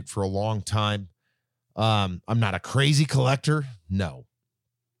lived it for a long time. I'm not a crazy collector, no.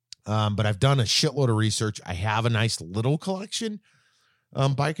 But I've done a shitload of research. I have a nice little collection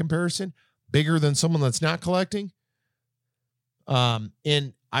by comparison, bigger than someone that's not collecting.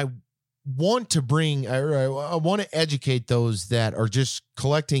 And I want to I want to educate those that are just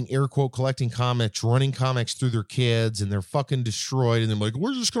collecting, air quote, collecting comics, running comics through their kids, and they're fucking destroyed. And they're like,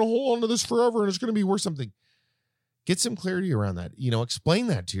 we're just going to hold on to this forever and it's going to be worth something. Get some clarity around that. Explain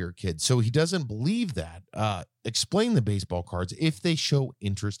that to your kid so he doesn't believe that. Explain the baseball cards if they show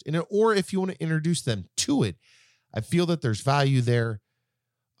interest in it, or if you want to introduce them to it. I feel that there's value there.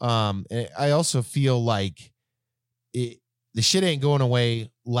 And I also feel like the shit ain't going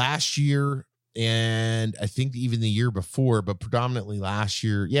away. Last year, and I think even the year before, but predominantly last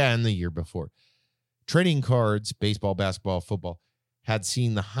year, and the year before, trading cards, baseball, basketball, football, had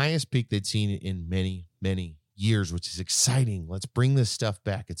seen the highest peak they'd seen in many, many years, which is exciting. Let's bring this stuff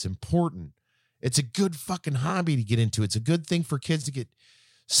back. It's important. It's a good fucking hobby to get into. It's a good thing for kids to get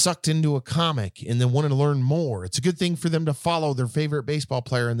sucked into a comic and then want to learn more. It's a good thing for them to follow their favorite baseball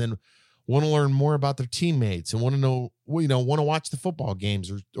player and then want to learn more about their teammates and want to know, want to watch the football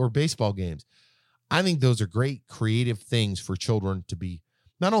games or baseball games. I think those are great creative things for children to be,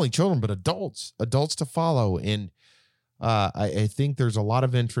 not only children, but adults to follow. And I think there's a lot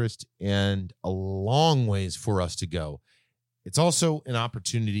of interest and a long ways for us to go. It's also an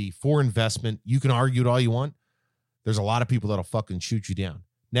opportunity for investment. You can argue it all you want. There's a lot of people that'll fucking shoot you down.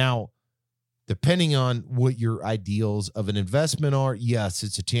 Now, depending on what your ideals of an investment are, yes,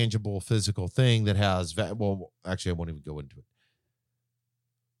 it's a tangible physical thing that has, well, actually, I won't even go into it.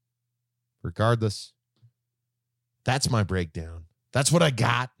 Regardless, that's my breakdown. That's what I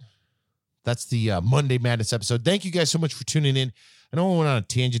got. That's the Monday Madness episode. Thank you guys so much for tuning in. I know I went on a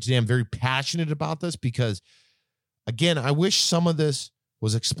tangent today. I'm very passionate about this because, again, I wish some of this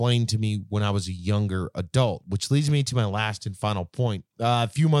was explained to me when I was a younger adult, which leads me to my last and final point. A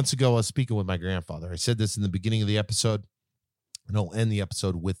few months ago, I was speaking with my grandfather. I said this in the beginning of the episode, and I'll end the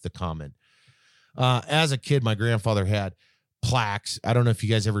episode with the comment. As a kid, my grandfather had plaques. I don't know if you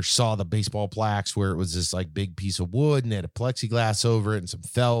guys ever saw the baseball plaques where it was this like big piece of wood and it had a plexiglass over it and some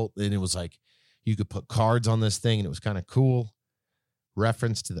felt. And it was like you could put cards on this thing and it was kind of cool.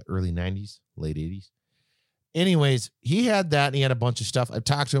 Reference to the early 90s, late 80s. Anyways, he had that and he had a bunch of stuff. I've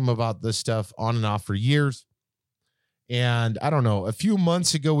talked to him about this stuff on and off for years. And I don't know, a few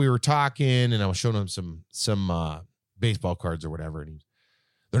months ago we were talking and I was showing him some baseball cards or whatever. And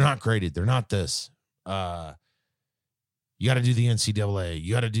they're not graded. They're not this. You got to do the NCAA.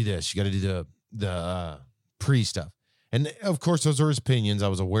 You got to do this. You got to do the pre stuff. And of course, those are his opinions. I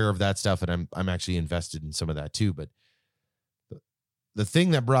was aware of that stuff, and I'm actually invested in some of that too. But the thing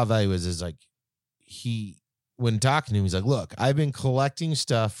that brought value is like when talking to him, he's like, "Look, I've been collecting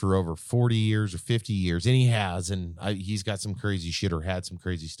stuff for over 40 years or 50 years, and he has, and he's got some crazy shit or had some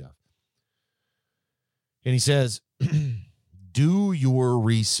crazy stuff." And he says, "Do your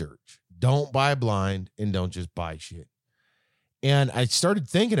research. Don't buy blind, and don't just buy shit." And I started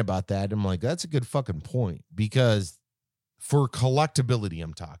thinking about that. And I'm like, that's a good fucking point, because for collectability,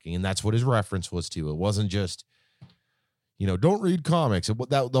 I'm talking, and that's what his reference was to. It wasn't just, don't read comics.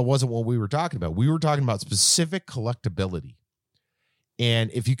 That wasn't what we were talking about. We were talking about specific collectability.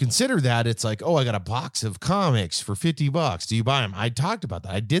 And if you consider that, it's like, oh, I got a box of comics for $50. Do you buy them? I talked about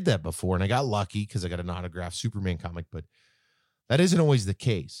that. I did that before and I got lucky because I got an autographed Superman comic, but that isn't always the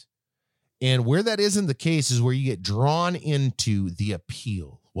case. And where that isn't the case is where you get drawn into the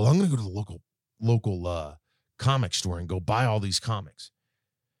appeal. Well, I'm going to go to the local comic store and go buy all these comics.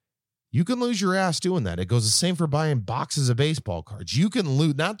 You can lose your ass doing that. It goes the same for buying boxes of baseball cards. You can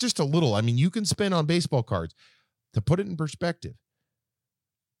lose not just a little. I mean, you can spend on baseball cards. To put it in perspective,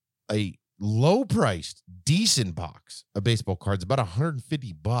 a low-priced, decent box of baseball cards, about $150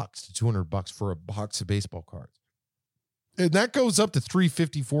 to $200 for a box of baseball cards. And that goes up to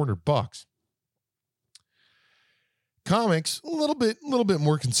 $350, $400. Comics, a little bit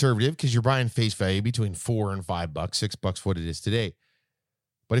more conservative because you're buying face value between $4 and $5, $6 what it is today.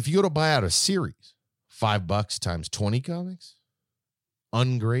 But if you go to buy out a series, $5 times 20 comics,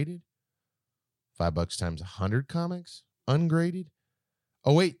 ungraded. $5 times 100 comics, ungraded.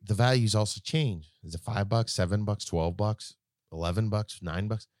 Oh, wait, the values also change. Is it $5, $7, $12, $11,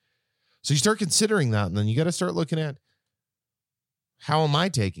 $9? So you start considering that, and then you got to start looking at, how am I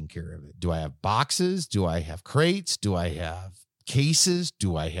taking care of it? Do I have boxes? Do I have crates? Do I have cases?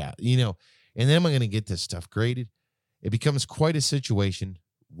 Do I have, and then am I going to get this stuff graded? It becomes quite a situation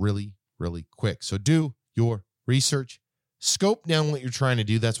really, really quick. So do your research. Scope down what you're trying to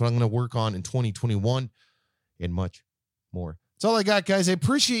do. That's what I'm going to work on in 2021 and much more. That's all I got, guys. I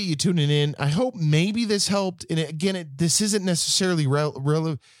appreciate you tuning in. I hope maybe this helped. And again, this isn't necessarily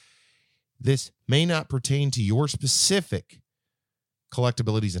relevant. This may not pertain to your specific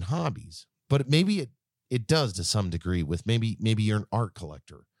collectabilities and hobbies, but maybe it does to some degree with maybe you're an art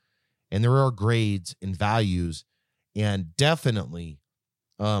collector and there are grades and values and definitely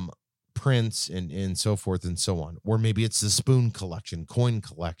prints and so forth and so on. Or maybe it's the spoon collection, coin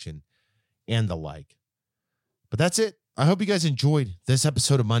collection, and the like. But that's it. I hope you guys enjoyed this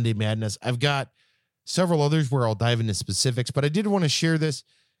episode of Monday Madness. I've got several others where I'll dive into specifics, but I did want to share this.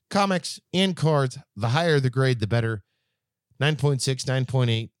 Comics and cards, the higher the grade, the better. 9.6,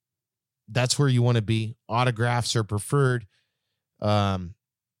 9.8. That's where you want to be. Autographs are preferred.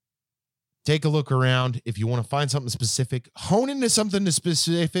 Take a look around. If you want to find something specific, hone into something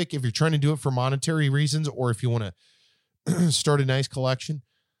specific. If you're trying to do it for monetary reasons, or if you want to start a nice collection,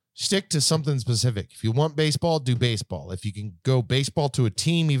 stick to something specific. If you want baseball, do baseball. If you can go baseball to a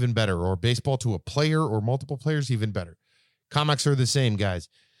team, even better, or baseball to a player or multiple players, even better. Comics are the same, guys.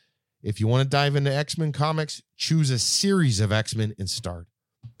 If you want to dive into X-Men comics, choose a series of X-Men and start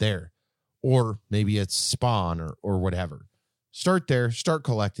there. Or maybe it's Spawn or whatever. Start there, start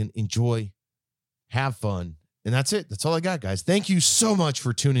collecting, enjoy, have fun. And that's it. That's all I got, guys. Thank you so much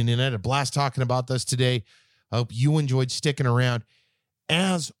for tuning in. I had a blast talking about this today. I hope you enjoyed sticking around.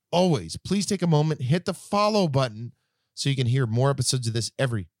 As always, please take a moment, hit the follow button so you can hear more episodes of this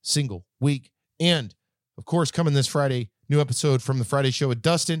every single week. And, of course, coming this Friday, new episode from the Friday Show with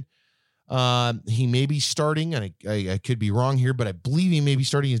Dustin. He may be starting, and I could be wrong here, but I believe he may be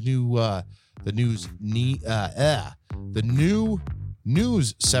starting his new the new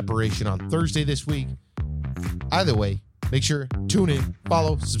news separation on Thursday this week. Either way, make sure tune in,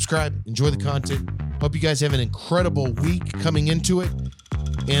 follow, subscribe, enjoy the content. Hope you guys have an incredible week coming into it,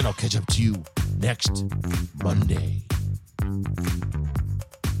 and I'll catch up to you next Monday.